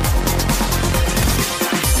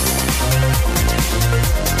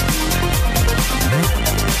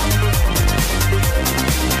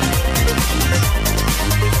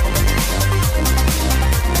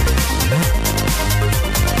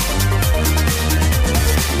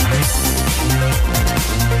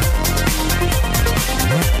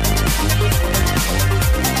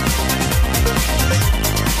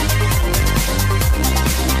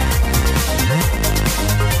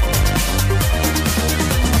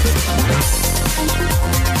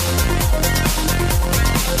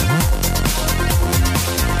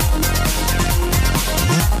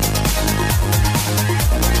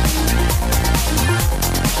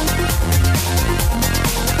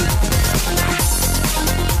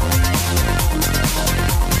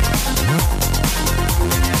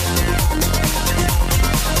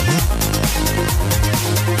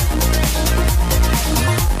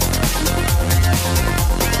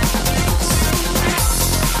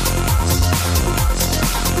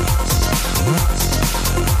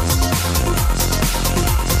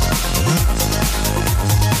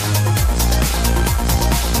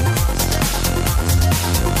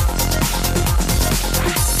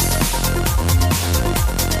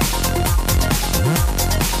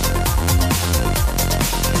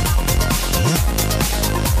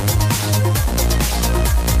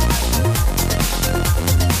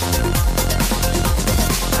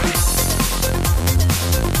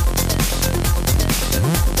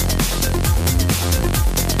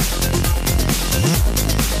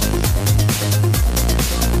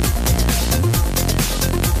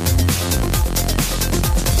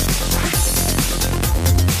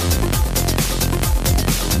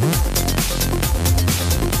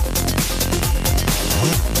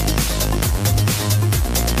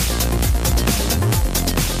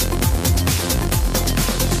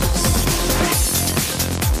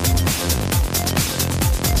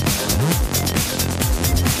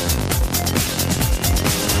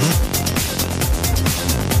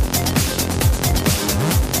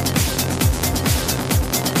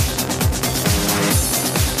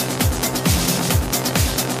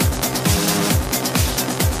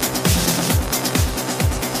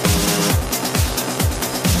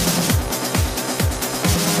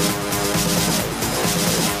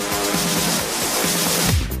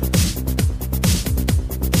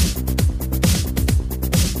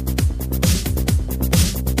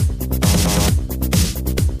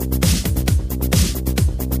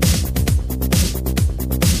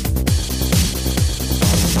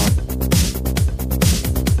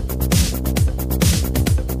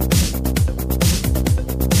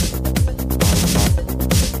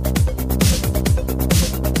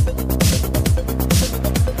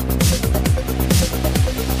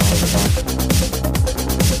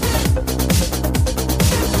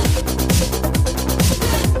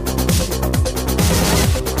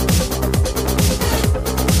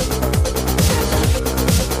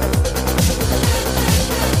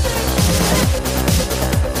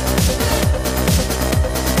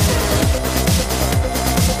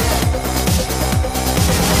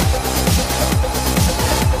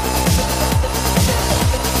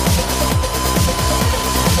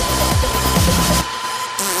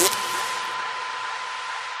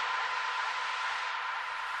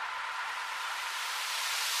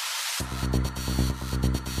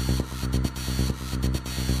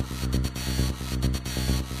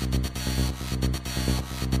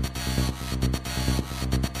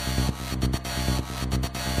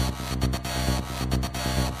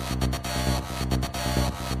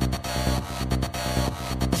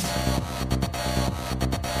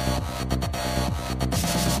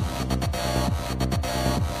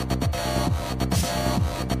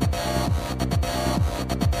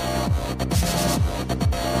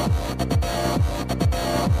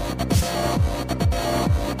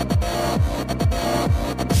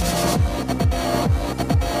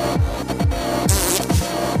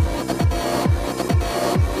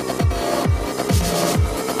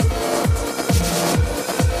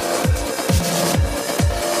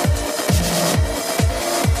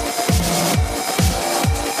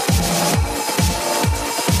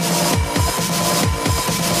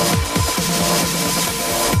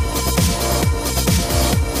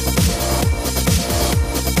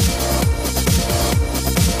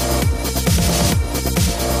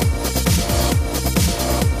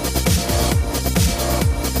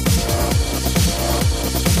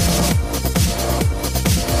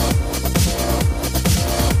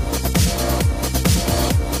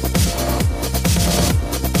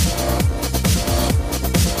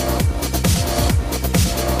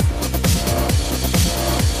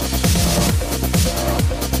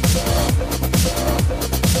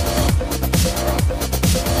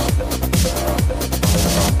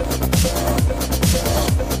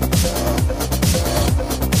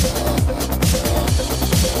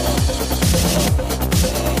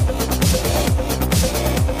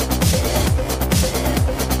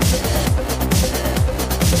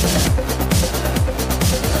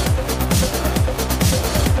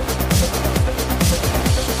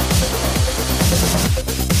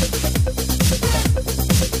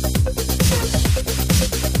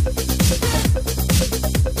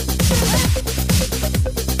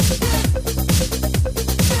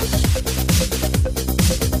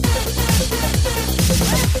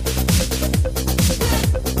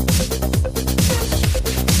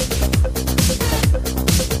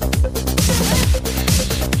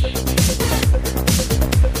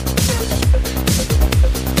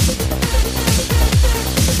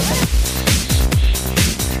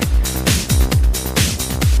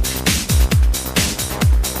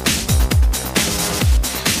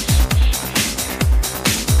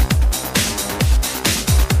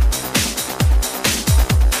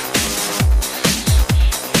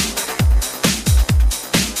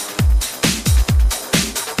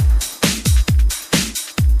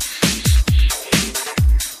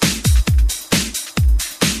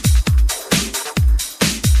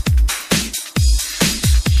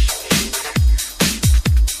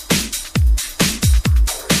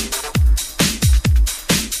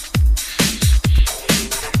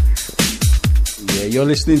 You're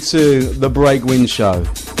listening to The Breakwind Show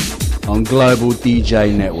on Global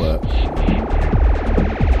DJ Network.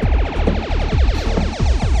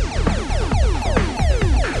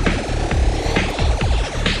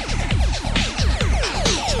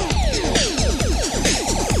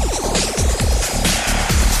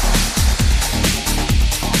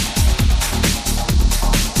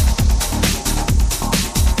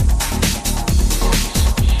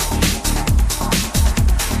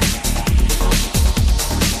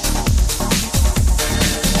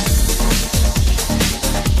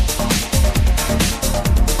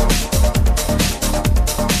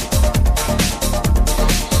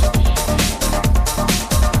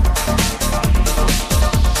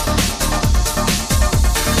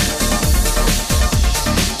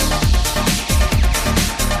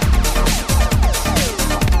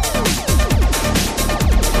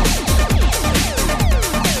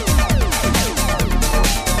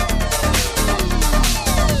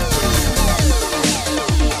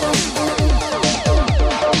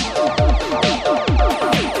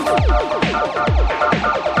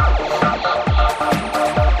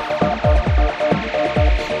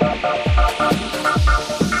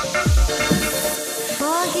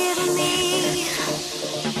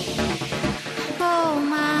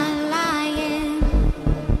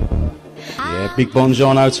 Big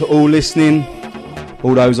Bongiorno to all listening,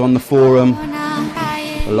 all those on the forum.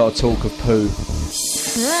 A lot of talk of poo.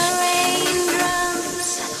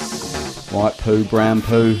 White poo, brown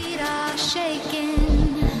poo.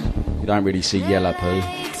 You don't really see yellow poo.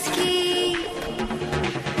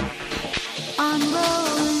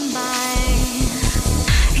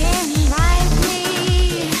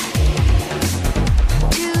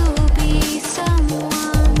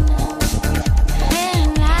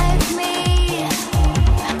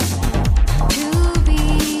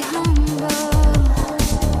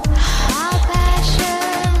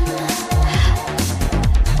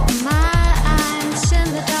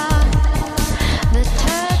 The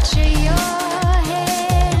touch of your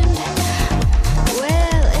head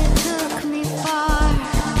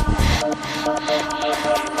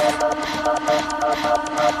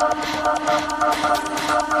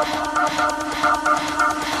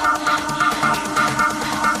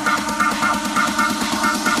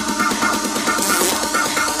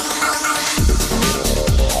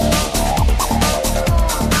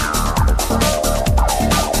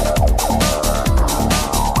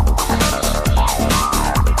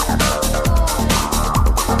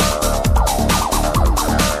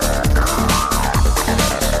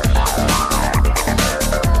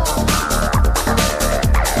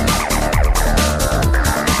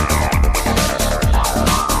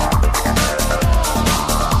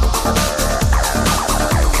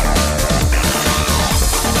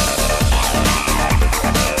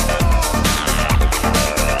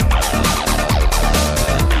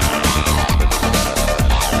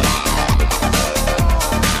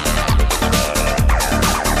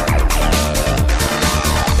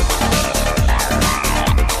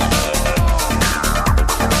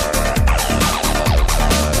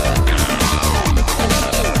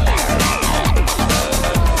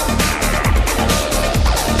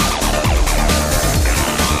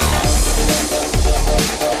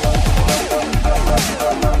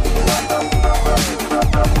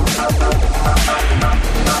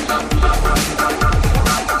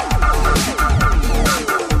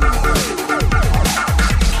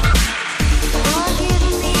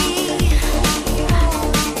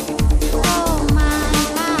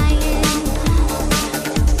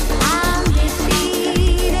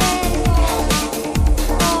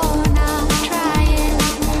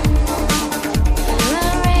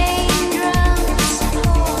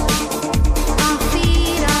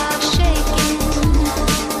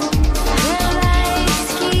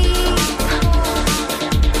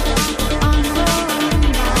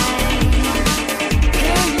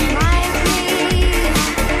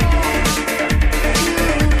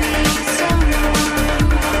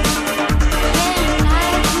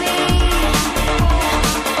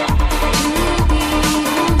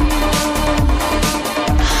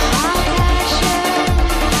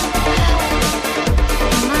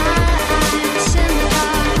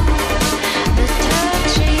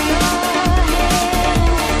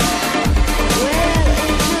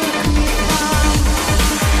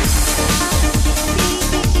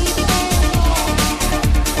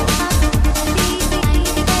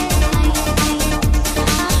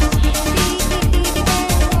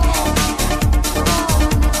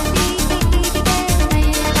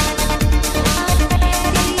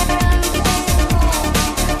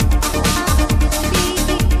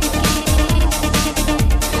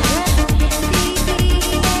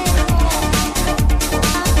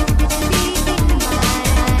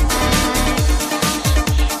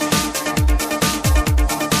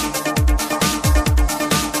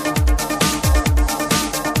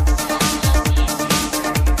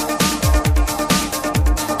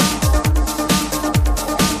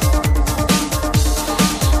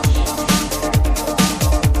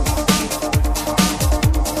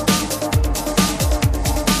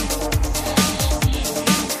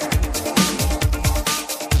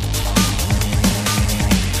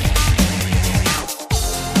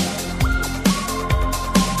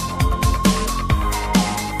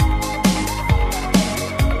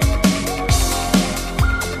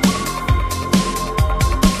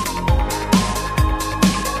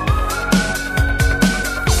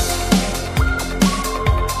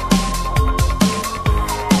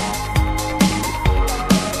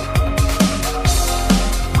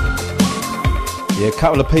Yeah, a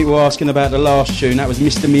couple of people asking about the last tune. That was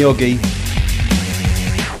Mr. Miyagi.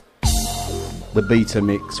 The beta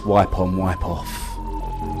mix, Wipe On, Wipe Off.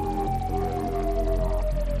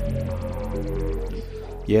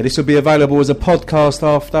 Yeah, this will be available as a podcast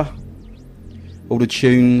after. All the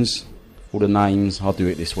tunes, all the names, I'll do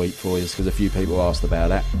it this week for you because a few people asked about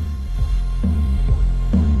that.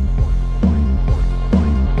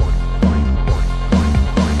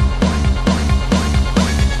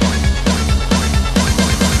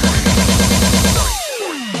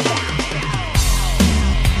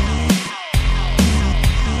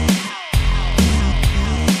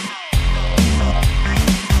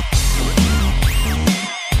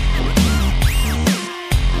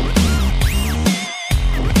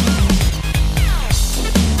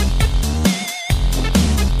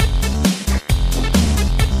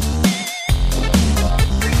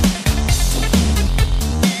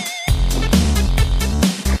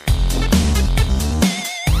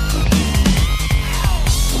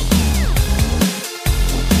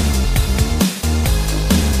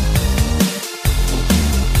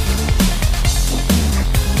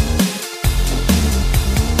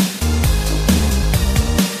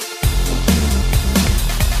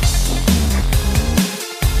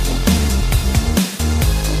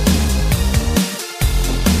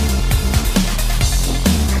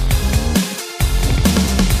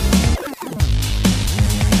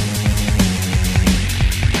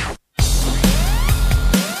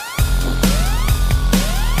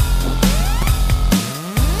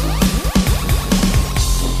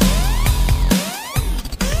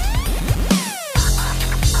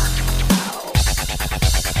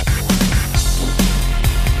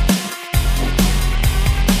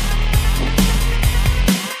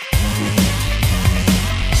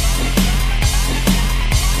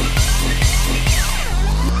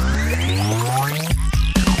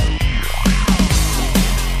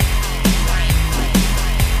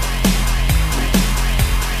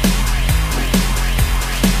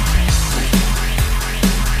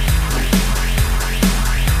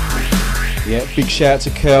 Big shout out to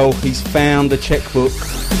Curl, he's found the checkbook.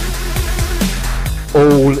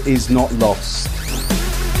 All is not lost.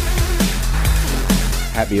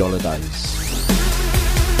 Happy holidays.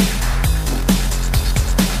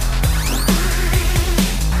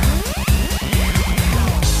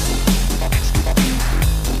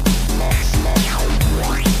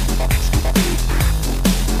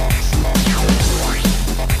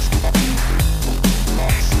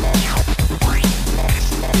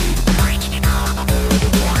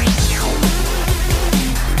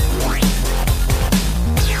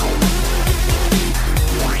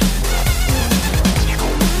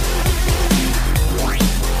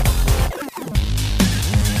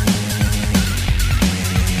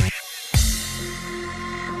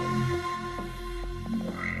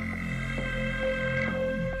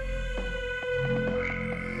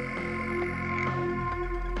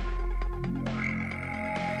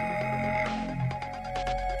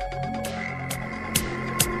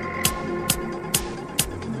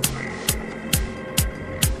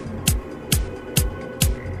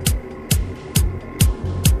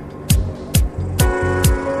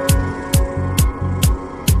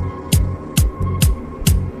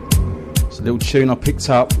 Little tune I picked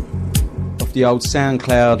up off the old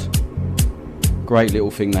SoundCloud. Great little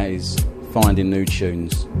thing that is, finding new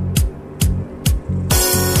tunes.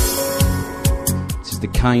 This is the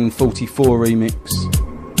Kane 44 remix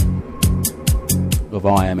of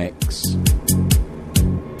IMX.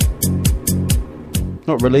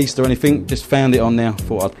 Not released or anything, just found it on there,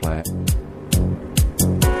 thought I'd play it.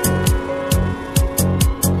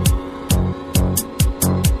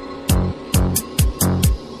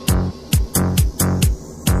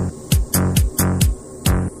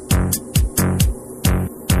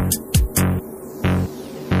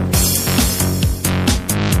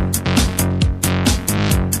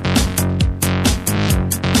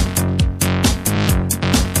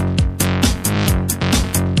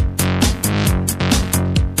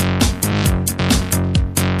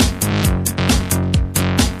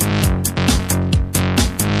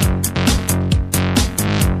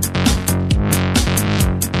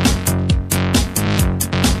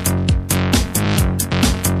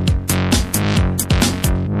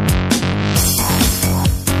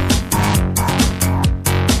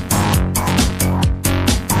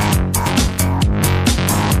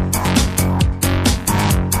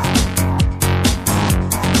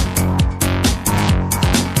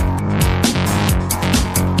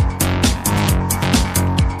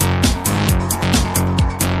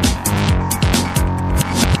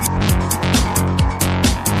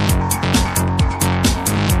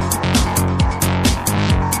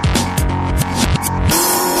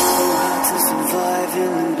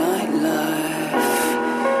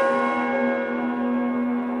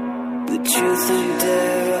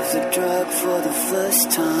 for the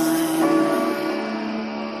first time.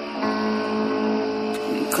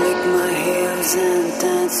 Click my heels and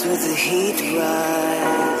dance with the heat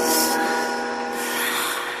rise.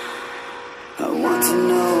 I want to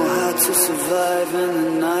know how to survive in the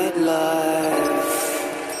nightlife.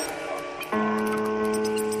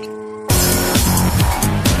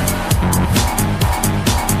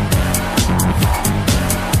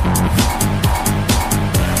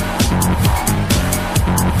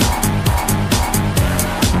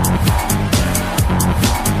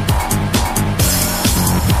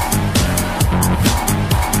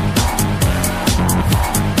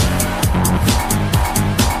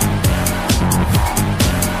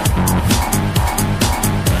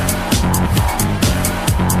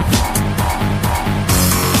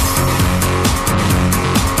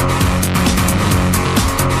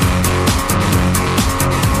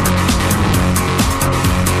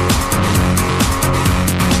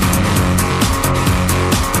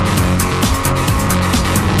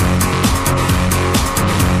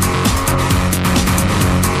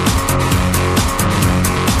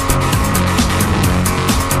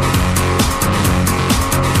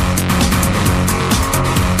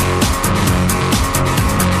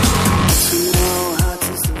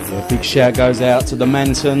 Shout goes out to the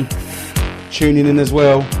Manton, tuning in as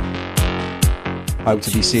well. Hope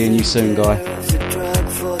to be seeing you soon, guy.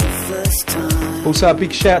 Also a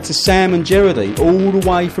big shout to Sam and Gerardy, all the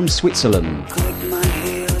way from Switzerland.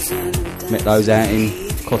 Met those out in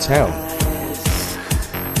Cotel.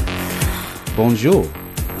 Bonjour.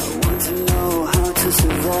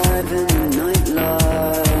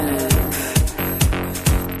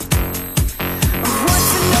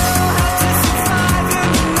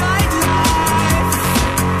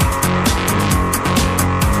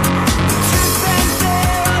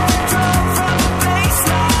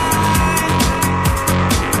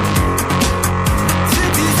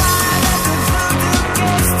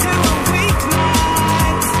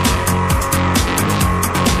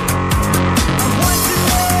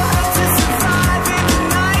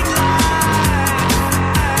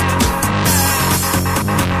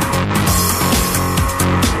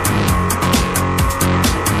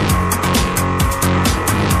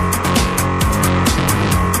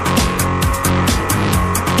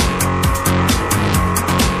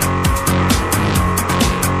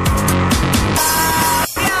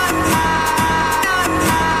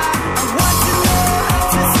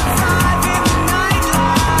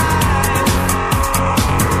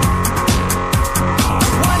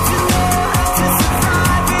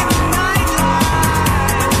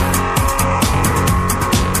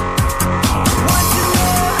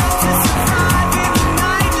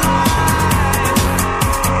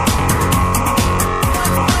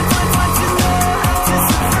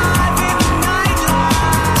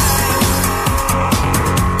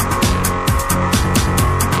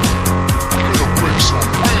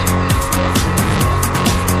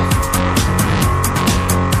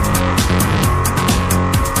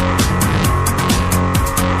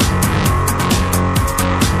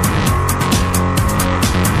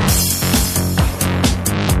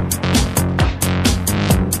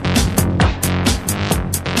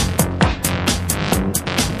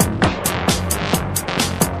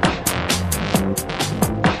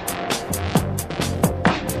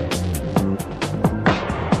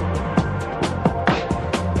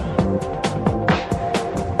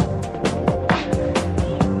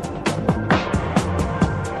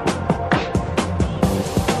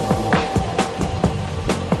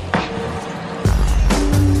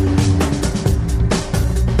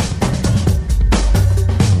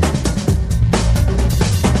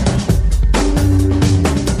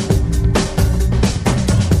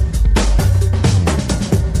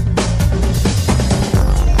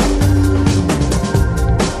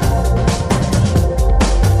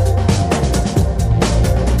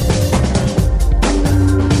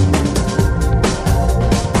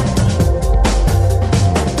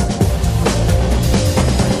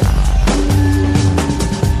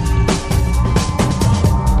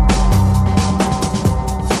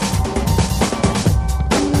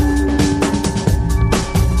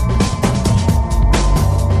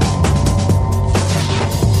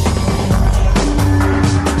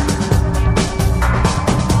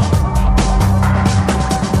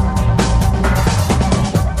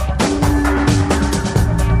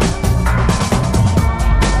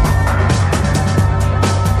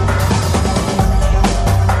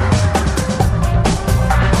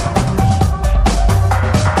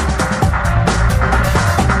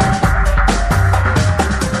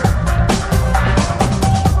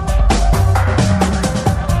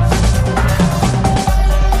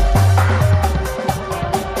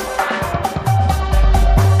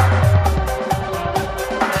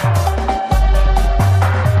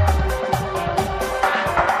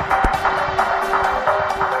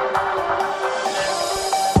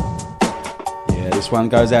 This one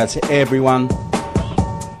goes out to everyone,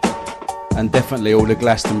 and definitely all the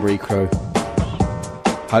Glastonbury crew.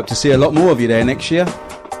 Hope to see a lot more of you there next year.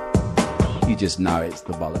 You just know it's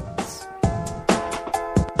the bollocks.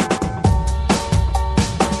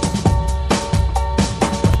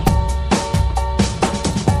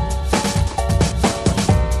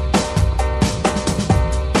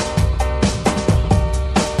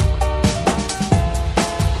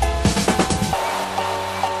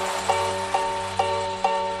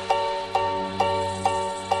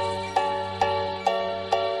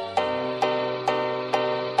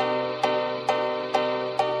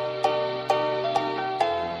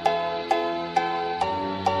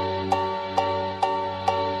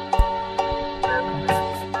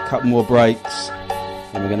 Couple more breaks,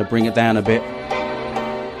 and we're going to bring it down a bit,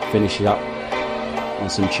 finish it up on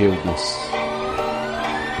some chilledness.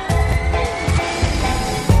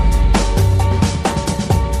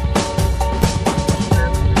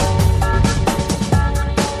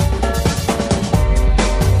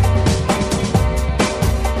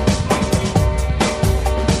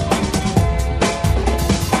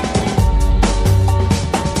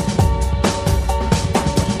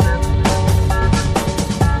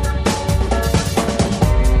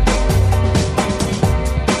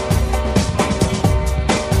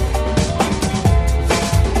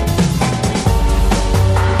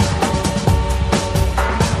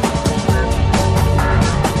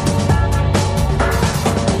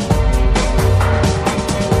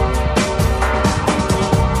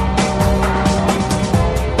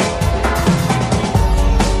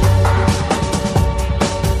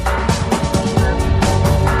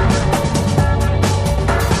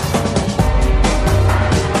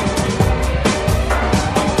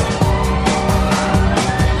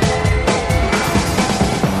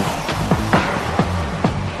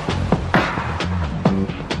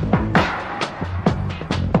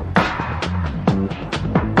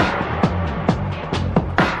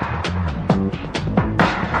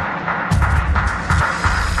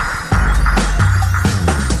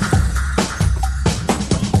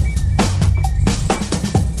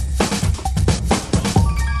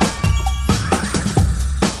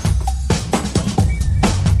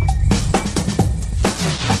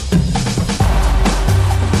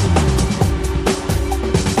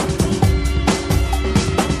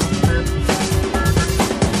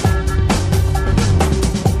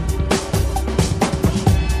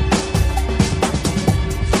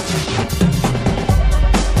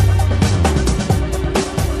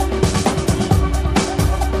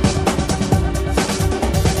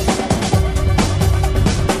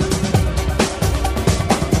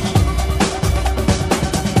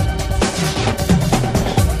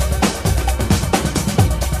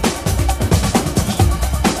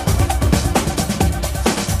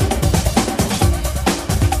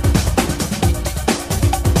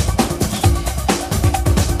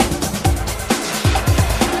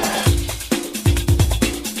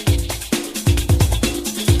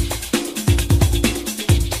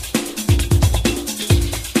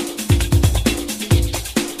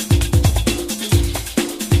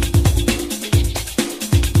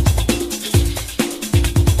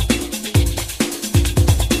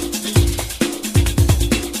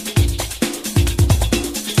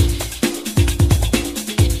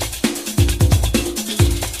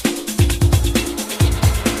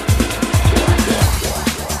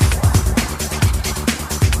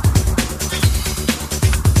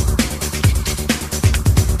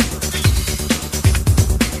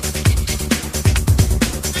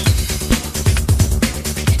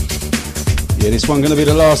 Yeah, this one going to be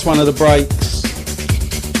the last one of the breaks.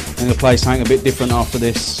 I'm going to play something a bit different after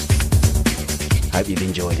this. Hope you've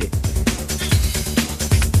enjoyed it.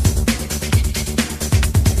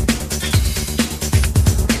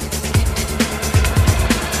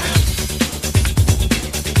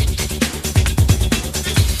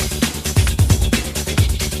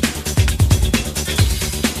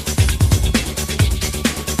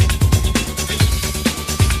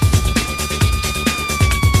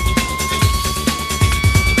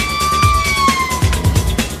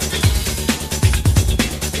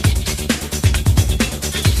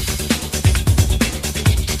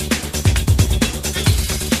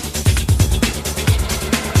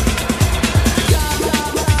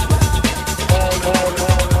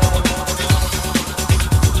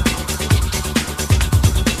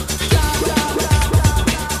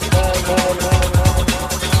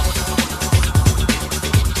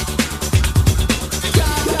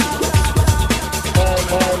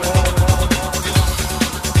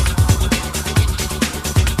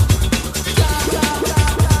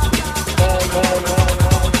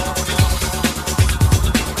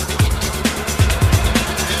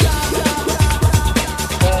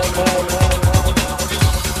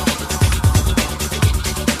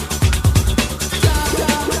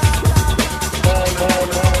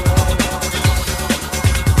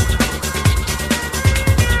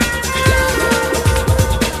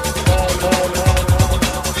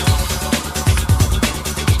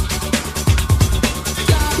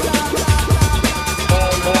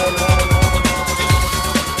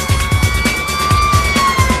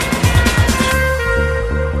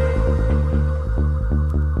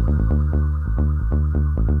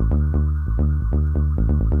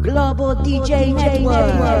 Curl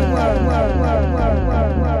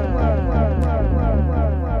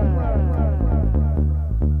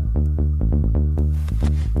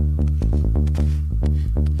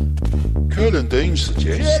and Dean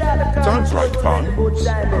suggests, don't break bones,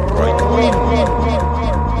 break wind.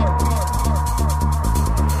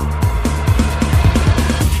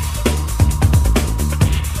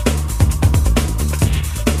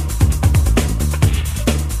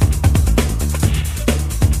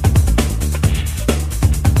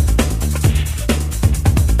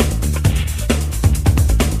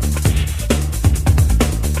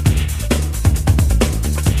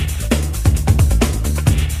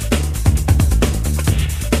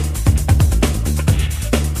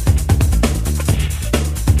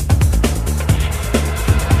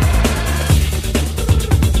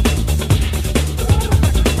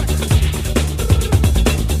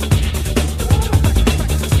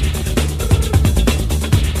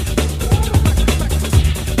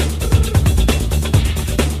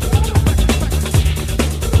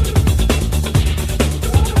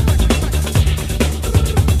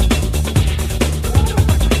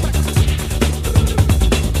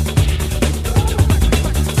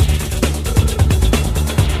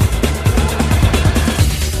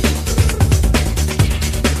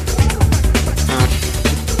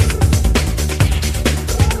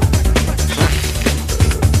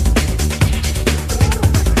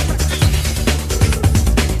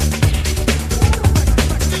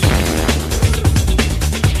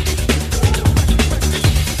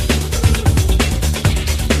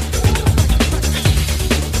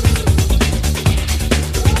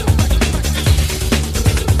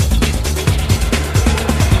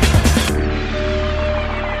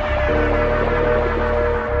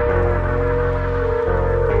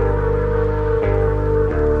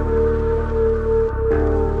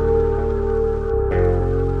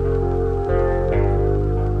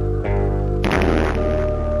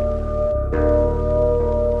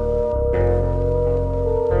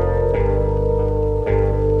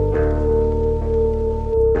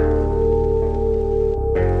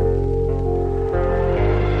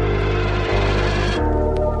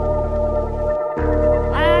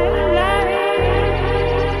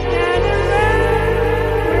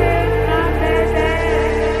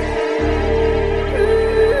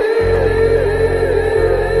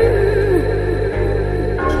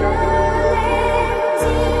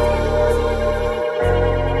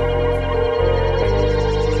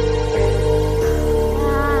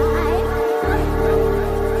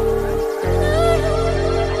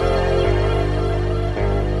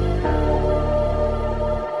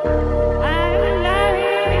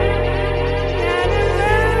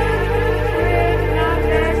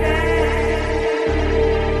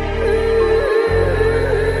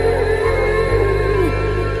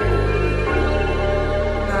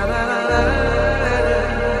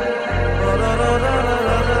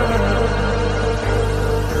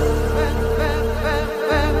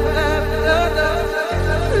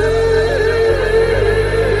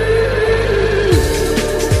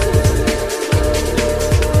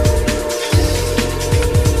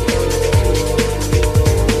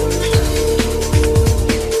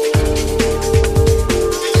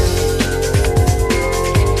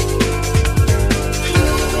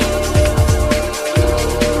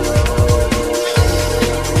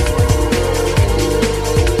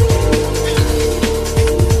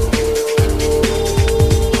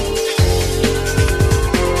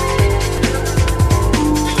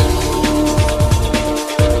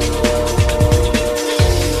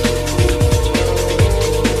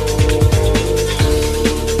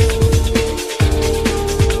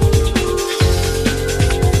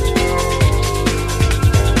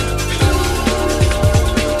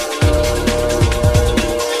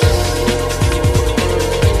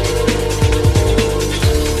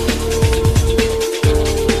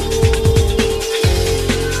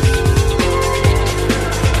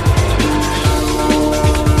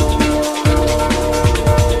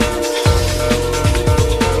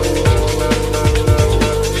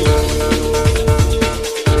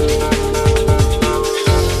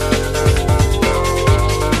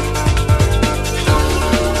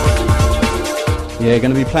 Yeah,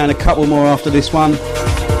 going to be playing a couple more after this one.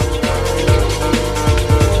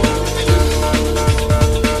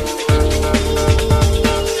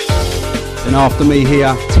 And after me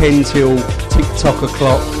here, 10 till tick-tock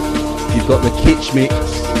o'clock, you've got the Kitsch Mix,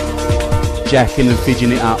 jacking and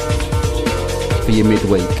fidgeting it up for your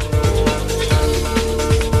midweek.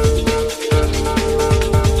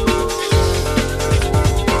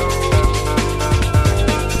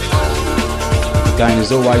 Again,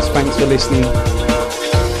 as always, thanks for listening.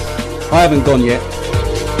 I haven't gone yet.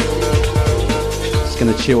 Just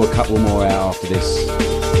gonna chill a couple more out after this.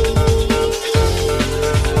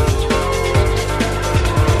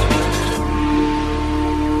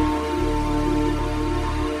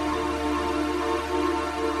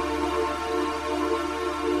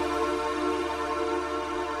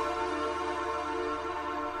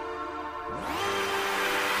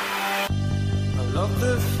 Love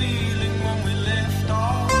the feeling when we left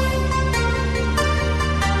off,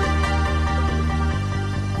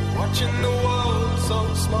 watching the world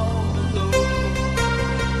so small below.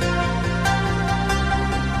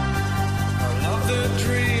 I love the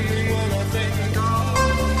dreaming when I think of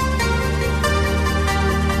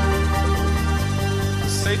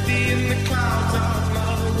safety in the clouds out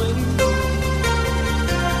my window.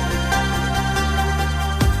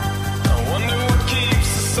 I wonder what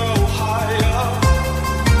keeps us so high up.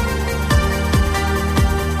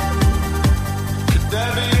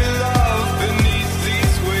 There be love beneath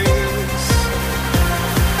these wings.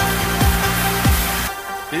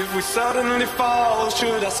 If we suddenly fall,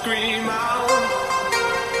 should I scream out?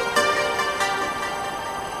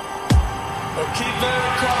 Or keep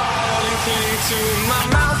very quiet and cling to my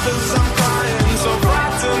mouth as I'm crying, so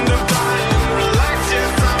frightened of dying. Relax,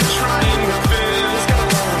 yes, I'm trying, the feeling's gonna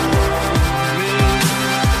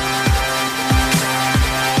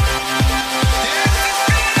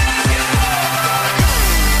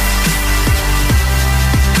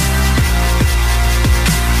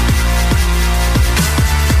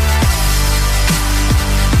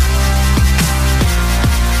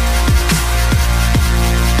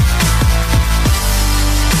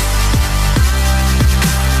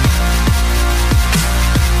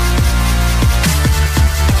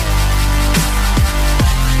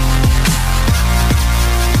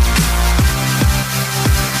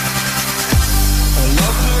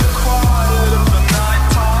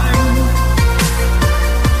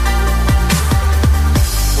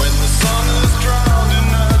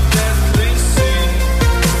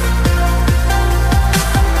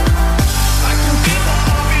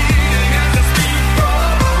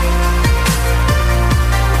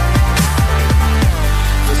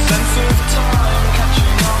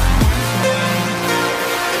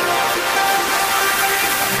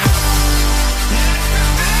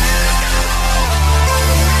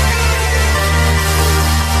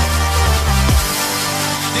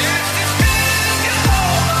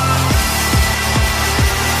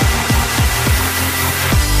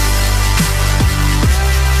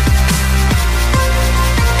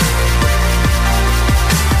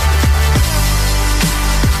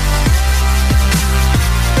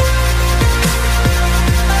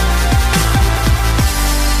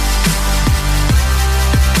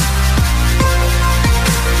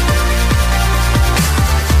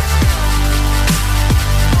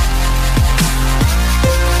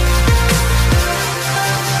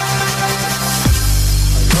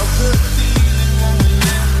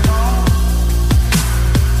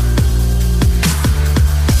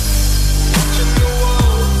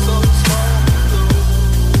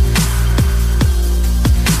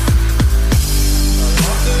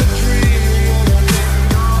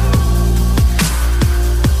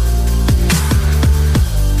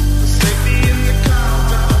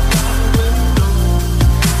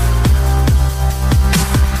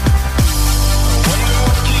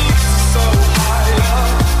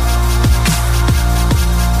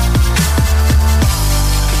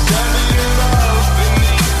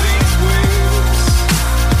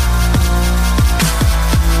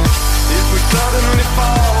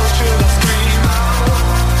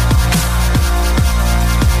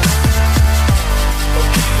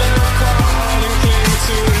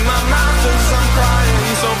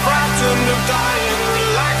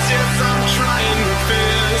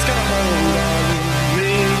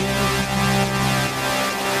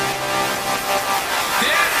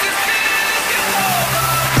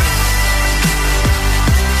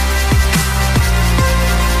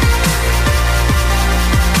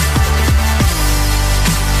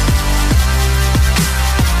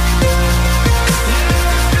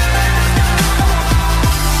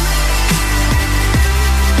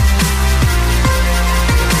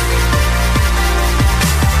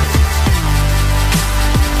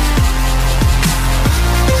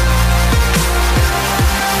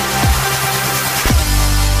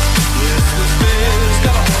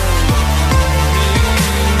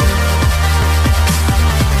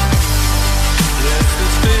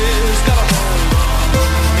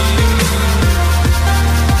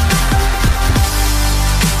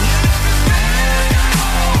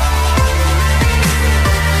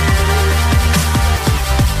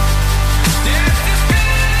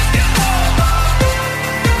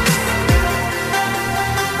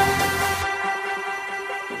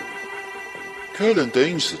Curl and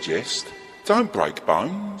Dean suggest, don't break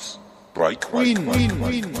bones, break wind.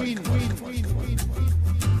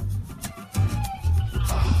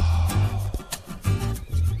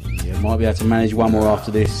 Yeah, might be able to manage one more after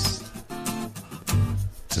this.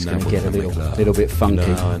 It's going to get a little bit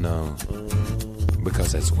funky. I know.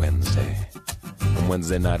 Because it's Wednesday. And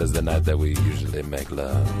Wednesday night is the night that we usually make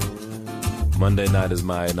love. Monday night is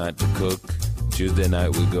my night to cook. Tuesday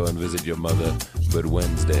night we go and visit your mother. But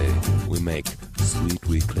Wednesday we make sweet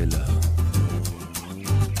weekly love.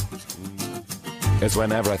 It's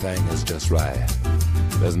when everything is just right.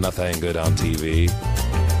 There's nothing good on TV.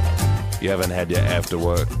 You haven't had your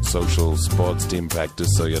after-work social sports team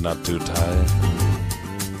practice, so you're not too tired.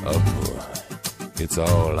 Oh, it's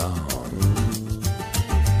all on.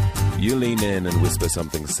 You lean in and whisper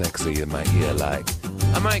something sexy in my ear like,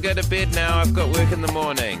 I might go to bed now, I've got work in the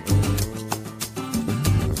morning.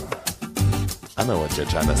 I know what you're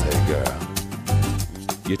trying to say, girl.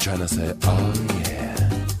 You're trying to say, oh yeah,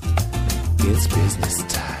 it's business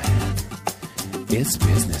time. It's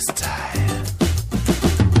business time.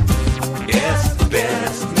 It's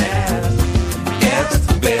business. It's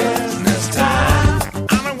business time.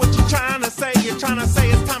 I know what you're trying to say. You're trying to say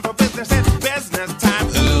it's time for business. It's business time.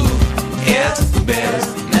 Ooh, it's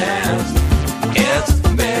business. It's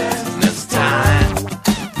business time.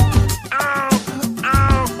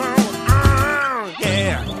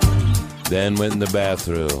 Yeah. Then went in the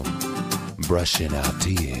bathroom, brushing our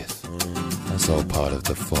teeth. That's all part of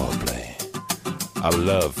the foreplay. I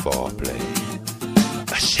love foreplay.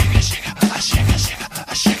 A shake, a shake, a shake, a shake,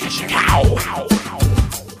 a shake, a shake. Ow.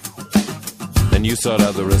 Then you sort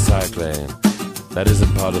out the recycling. That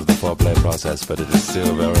isn't part of the foreplay process, but it is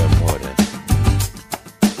still very important.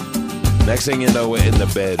 Next thing you know, we're in the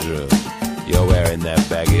bedroom. You're wearing that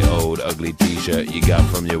baggy old ugly t-shirt you got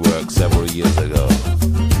from your work several years ago.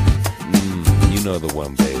 You know the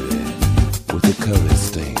one, baby, with the color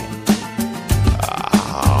stain.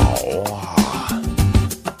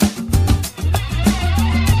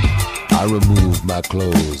 I remove my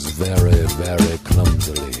clothes very, very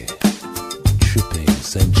clumsily, tripping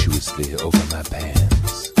sensuously over my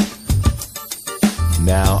pants.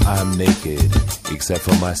 Now I'm naked, except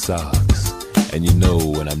for my socks. And you know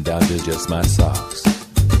when I'm down to just my socks,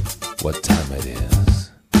 what time it is.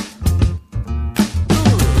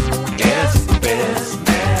 It's business.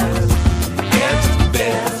 It's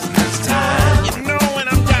business time. You know when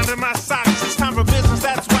I'm down to my socks, it's time for business.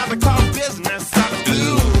 That's why they call business socks.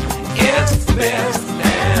 Ooh, it's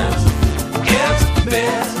business. It's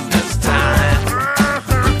business time.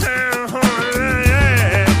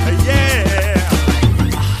 Yeah.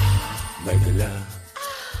 Make a love.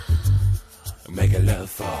 Make a love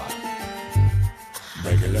for.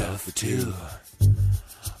 Make a love for two.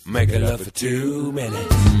 Make a love for 2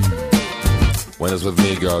 minutes. When it's with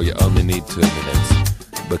me, girl, you only need 2 minutes.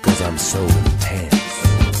 Because I'm so intense.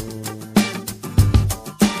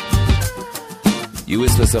 You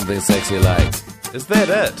whisper something sexy like, is that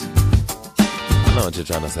it? I know what you're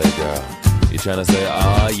trying to say, girl. You're trying to say,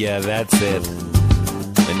 oh yeah, that's it.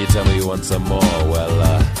 Then you tell me you want some more. Well,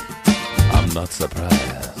 I'm not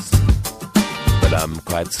surprised. But I'm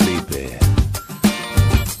quite sleepy.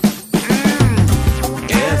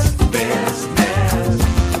 It's business.